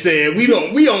that being said, we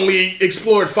only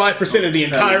explored 5% of the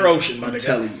entire ocean, my nigga. I'm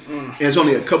telling you. And there's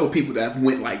only a couple people that have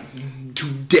went like to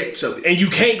depths of it. And you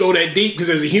can't go that deep because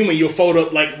as a human you'll fold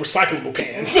up like recyclable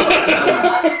cans.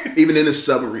 Even in a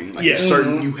submarine, like yeah.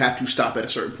 you have to stop at a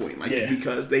certain point, like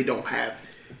because they don't have.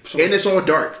 And it's all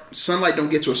dark. Sunlight don't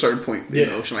get to a certain point in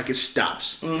the ocean. Like it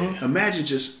stops. Imagine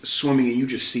just swimming and you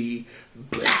just see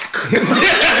black. Shut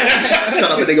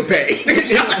up, a nigga pay.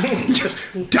 Just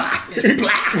die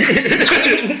black.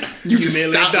 You just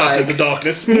merely stop adopted the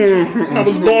darkness. I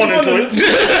was born into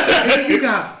it. You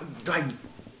got like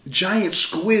giant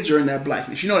squids are in that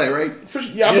blackness. You know that, right?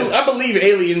 I believe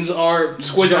aliens are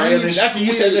squids are aliens. After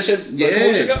you said that shit like 2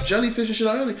 weeks ago. Jellyfish and shit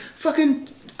are aliens. Fucking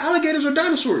alligators are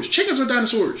dinosaurs. Chickens are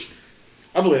dinosaurs.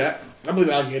 I believe that. I believe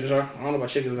alligators are. I don't know about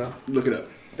chickens though. Look it up.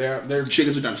 They're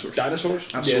chickens are dinosaurs. Dinosaurs?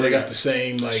 Yeah, they got the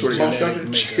same like bone structure.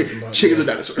 Chickens are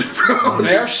dinosaurs. Bro.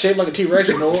 They are shaped like a T-Rex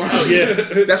with no arms. Oh, yeah,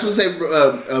 that's what they say.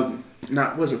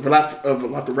 Not was it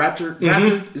Velociraptor?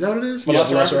 Mm-hmm. Is that what it is?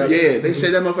 Velociraptor. Yeah, they say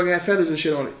that motherfucker had feathers and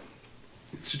shit on it.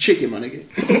 It's a chicken, my nigga.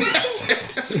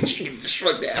 That's a chicken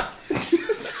struck down.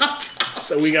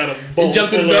 So we got a bowl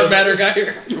jumped in the dark matter guy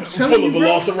here, full of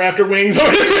Velociraptor wings on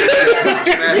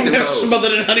it.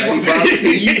 Smothered in honey.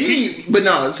 But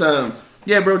no, it's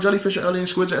yeah, bro. Jellyfish are aliens.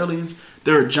 Squids are aliens.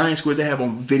 There are giant squids they have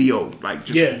on video, like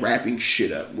just wrapping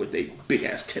shit up with they big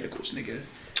ass tentacles, nigga.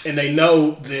 And they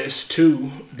know this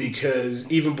too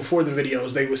because even before the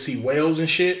videos, they would see whales and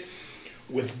shit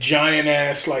with giant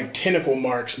ass like tentacle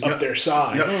marks up their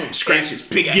side. Scratches,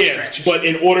 big ass scratches. But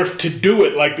in order to do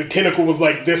it, like the tentacle was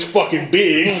like this fucking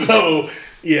big. So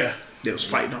yeah, they was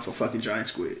fighting off a fucking giant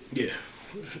squid. Yeah,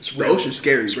 it's the ocean's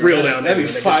scary. It's bro. real down there. That'd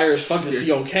be fire as fuck to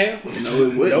see on cam. No,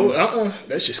 it wouldn't. No,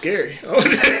 that's just scary.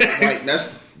 Like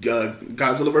that's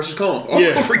Godzilla versus Kong. All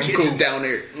over kids is down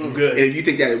there. I'm good. And if you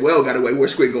think that well got away,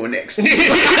 where's Squid going next?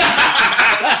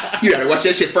 You gotta watch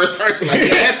that shit first person. Like, yeah,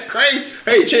 that's crazy.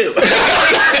 Hey, chill. Chill,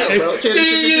 bro. Chill.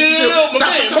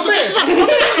 Stop.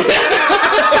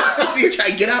 You try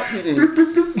to get out. Yeah,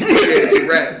 it's a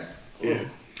wrap.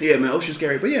 Yeah, man, ocean's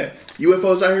scary. But yeah,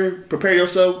 UFOs out here. Prepare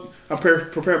yourself. I'm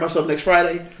preparing myself next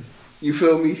Friday. You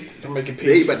feel me? I'm making peace.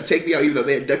 They about to take me out even though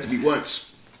they abducted me once.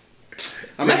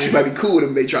 I'm actually might be cool with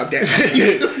them. They drop down.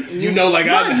 You know, like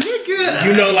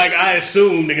I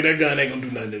assume, nigga, that gun ain't gonna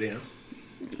do nothing to them.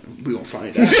 We gonna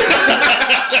find out.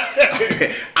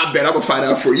 I bet I'm gonna find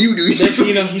out for you, dude. Next thing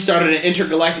you know, he started an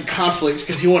intergalactic conflict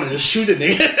because he wanted to shoot a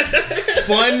nigga.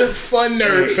 Fun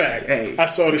nerd fact. Hey. I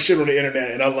saw this shit on the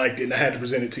internet and I liked it and I had to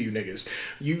present it to you niggas.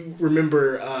 You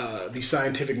remember the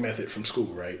scientific method from school,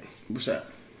 right? What's that?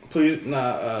 Please,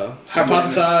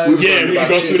 hypothesize. Yeah, we can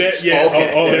go through that. Yeah,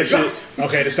 okay. all that shit.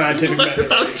 Okay, the scientific method.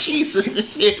 About right? Jesus and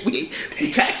shit. We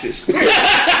taxes.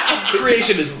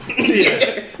 Creationism.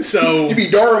 Yeah. So you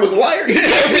mean Darwin was a liar?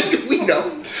 We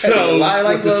know. So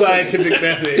with the scientific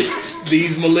method,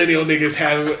 these millennial niggas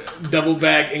have doubled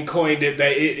back and coined it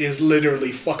that it is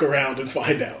literally fuck around and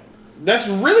find out. That's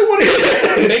really what it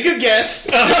is. Make a guess.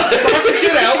 Start some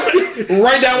shit out.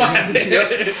 Write down what happened.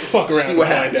 Fuck around See what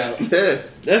and happens. find out. Yeah.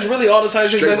 That's really all the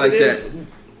scientific method like is. That.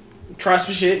 Try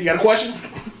some shit. You got a question?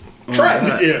 Try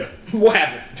it. Yeah. What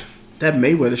happened? That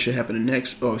Mayweather shit happening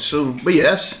soon. But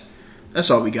yeah, that's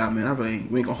all we got, man.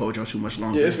 We ain't gonna hold y'all too much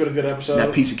longer. Yeah, it's been a good episode.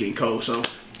 That pizza getting cold, so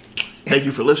thank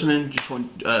you for listening. Just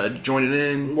want joining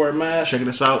in. Wear a mask. Checking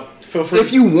us out. Feel free.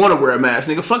 If you want to wear a mask,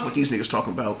 nigga, fuck what these niggas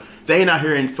talking about. They ain't out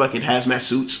here in fucking hazmat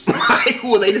suits. Like,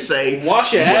 who are they to say?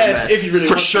 Wash your ass if you really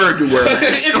for want sure to. Do wear a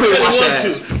mask. If you really want to.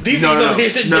 These niggas over here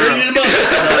sitting dirty in the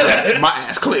mud. My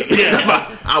ass clean.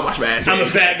 Yeah. I wash my ass. I'm a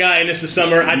fat guy and it's the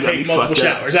summer. I take multiple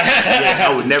showers. Yeah,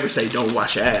 I would never say don't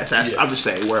wash your ass. I'm just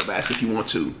saying wear a mask if you want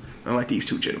to. Unlike these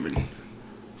two gentlemen.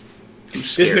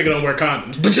 This nigga don't wear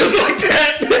condoms, but just like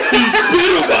that, he's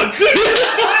bitter about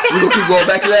that. We gonna keep going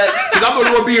back to that because I'm the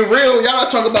only one being real. Y'all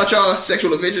not talking about y'all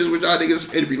sexual adventures with y'all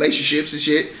niggas in relationships and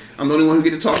shit. I'm the only one who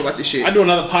get to talk about this shit. I do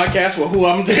another podcast with who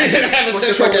I'm having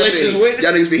sexual relations with.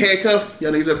 Y'all niggas be handcuffed?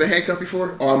 Y'all niggas ever been handcuffed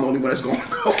before? Or I'm the only one that's going,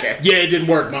 okay. Yeah, it didn't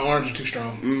work. My arms are too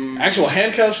strong. Actual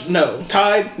handcuffs? No.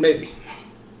 Tied? Maybe.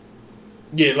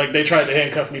 Yeah, like they tried to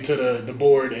handcuff me to the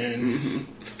board and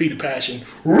feed of passion.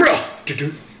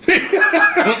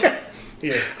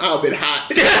 Yeah. I've been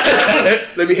hot.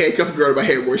 Let me handcuff a girl to my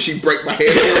headboard. She break my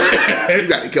headboard. You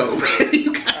gotta go.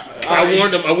 I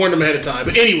warned him ahead of time.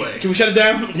 But anyway, can we shut it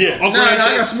down? Yeah. No,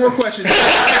 I got some more questions.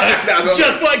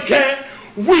 Just like that,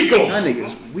 we go. That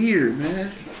nigga's weird,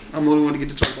 man. I'm the only one to get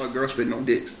to talk about girls spitting on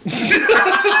dicks.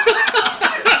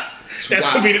 That's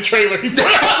gonna be the trailer. We can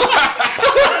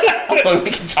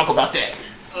talk about that.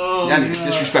 That nigga's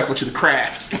disrespectful to the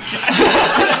craft.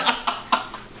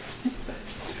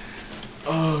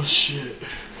 Oh shit.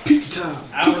 Pizza time.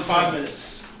 Hour 5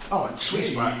 minutes. Oh, sweet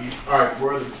spot. All right,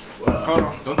 we're hold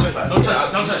on. Don't touch. Don't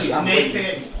touch. I'm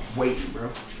waiting, bro.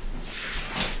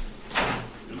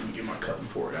 Let me get my cup and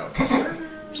pour it out.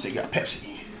 This nigga got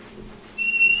Pepsi.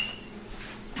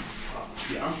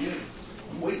 Yeah, I'm good.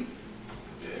 I'm waiting.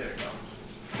 Yeah, there you go.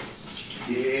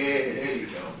 Yeah, there you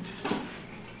go.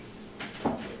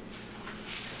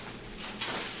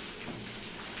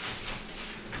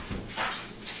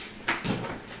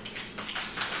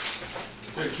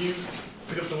 Can you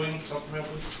pick up the wings off the mail,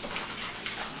 please?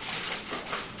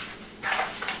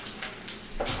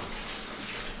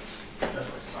 That's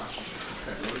like sausage.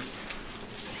 Pepperoni.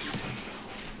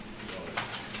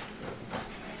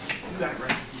 You got it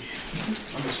right.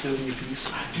 Yeah. I'm gonna steal your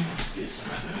piece. I do this,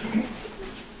 brother.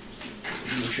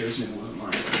 Make sure this nigga wasn't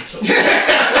lying.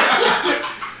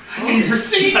 I need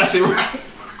receipts. Right.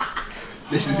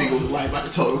 This nigga was lying about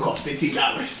the total cost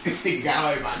 $15. He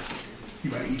got everybody. You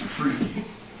better eat for free.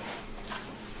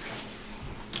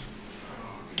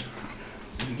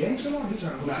 Is the game still on? He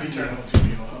turned on. Nah, he turned on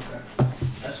TV on. Okay.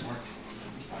 That's smart.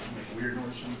 He's probably make a weird noise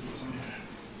or something.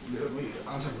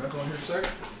 I'll turn back on here in a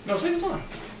second. No, take your time.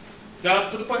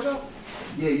 Y'all put the place out?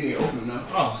 Yeah, you ain't open them now.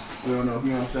 Oh. We don't know, you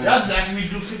know what I'm saying? Y'all just asking me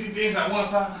to do 50 things at one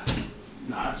time?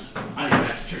 Nah, I didn't even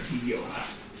have to turn TV on.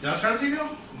 Did I turn the TV on?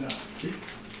 No.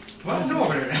 What am I doing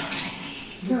over there now?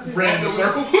 Ran in the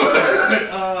circle. I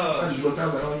just looked, I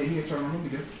was like, oh yeah, he ain't turning on him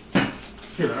again.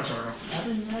 Here, I'm sorry. I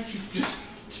didn't actually just.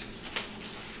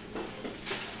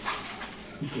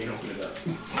 You can't open it up.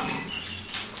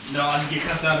 No, I just get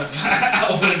cussed out if I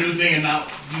open a new thing and not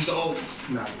use the old ones.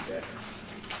 Not with that.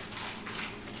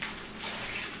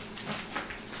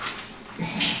 I'm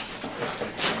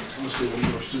gonna steal one of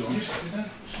yours too. I'm just like that.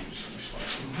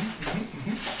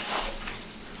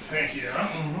 Thank you. Ooh,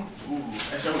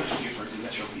 that's your what you get first.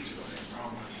 That's your pizza.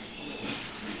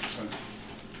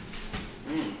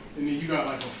 And then you got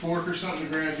like a fork or something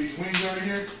to grab these wings out of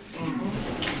here.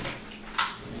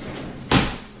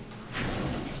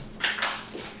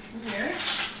 Yeah.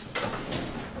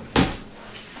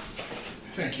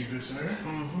 Thank you, good sir.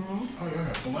 Oh, you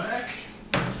got black.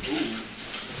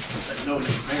 No,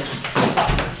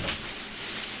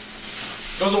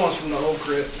 Those are the ones from the old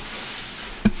crib.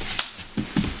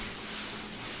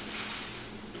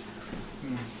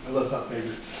 I love hot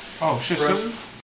favorite. Oh, shit,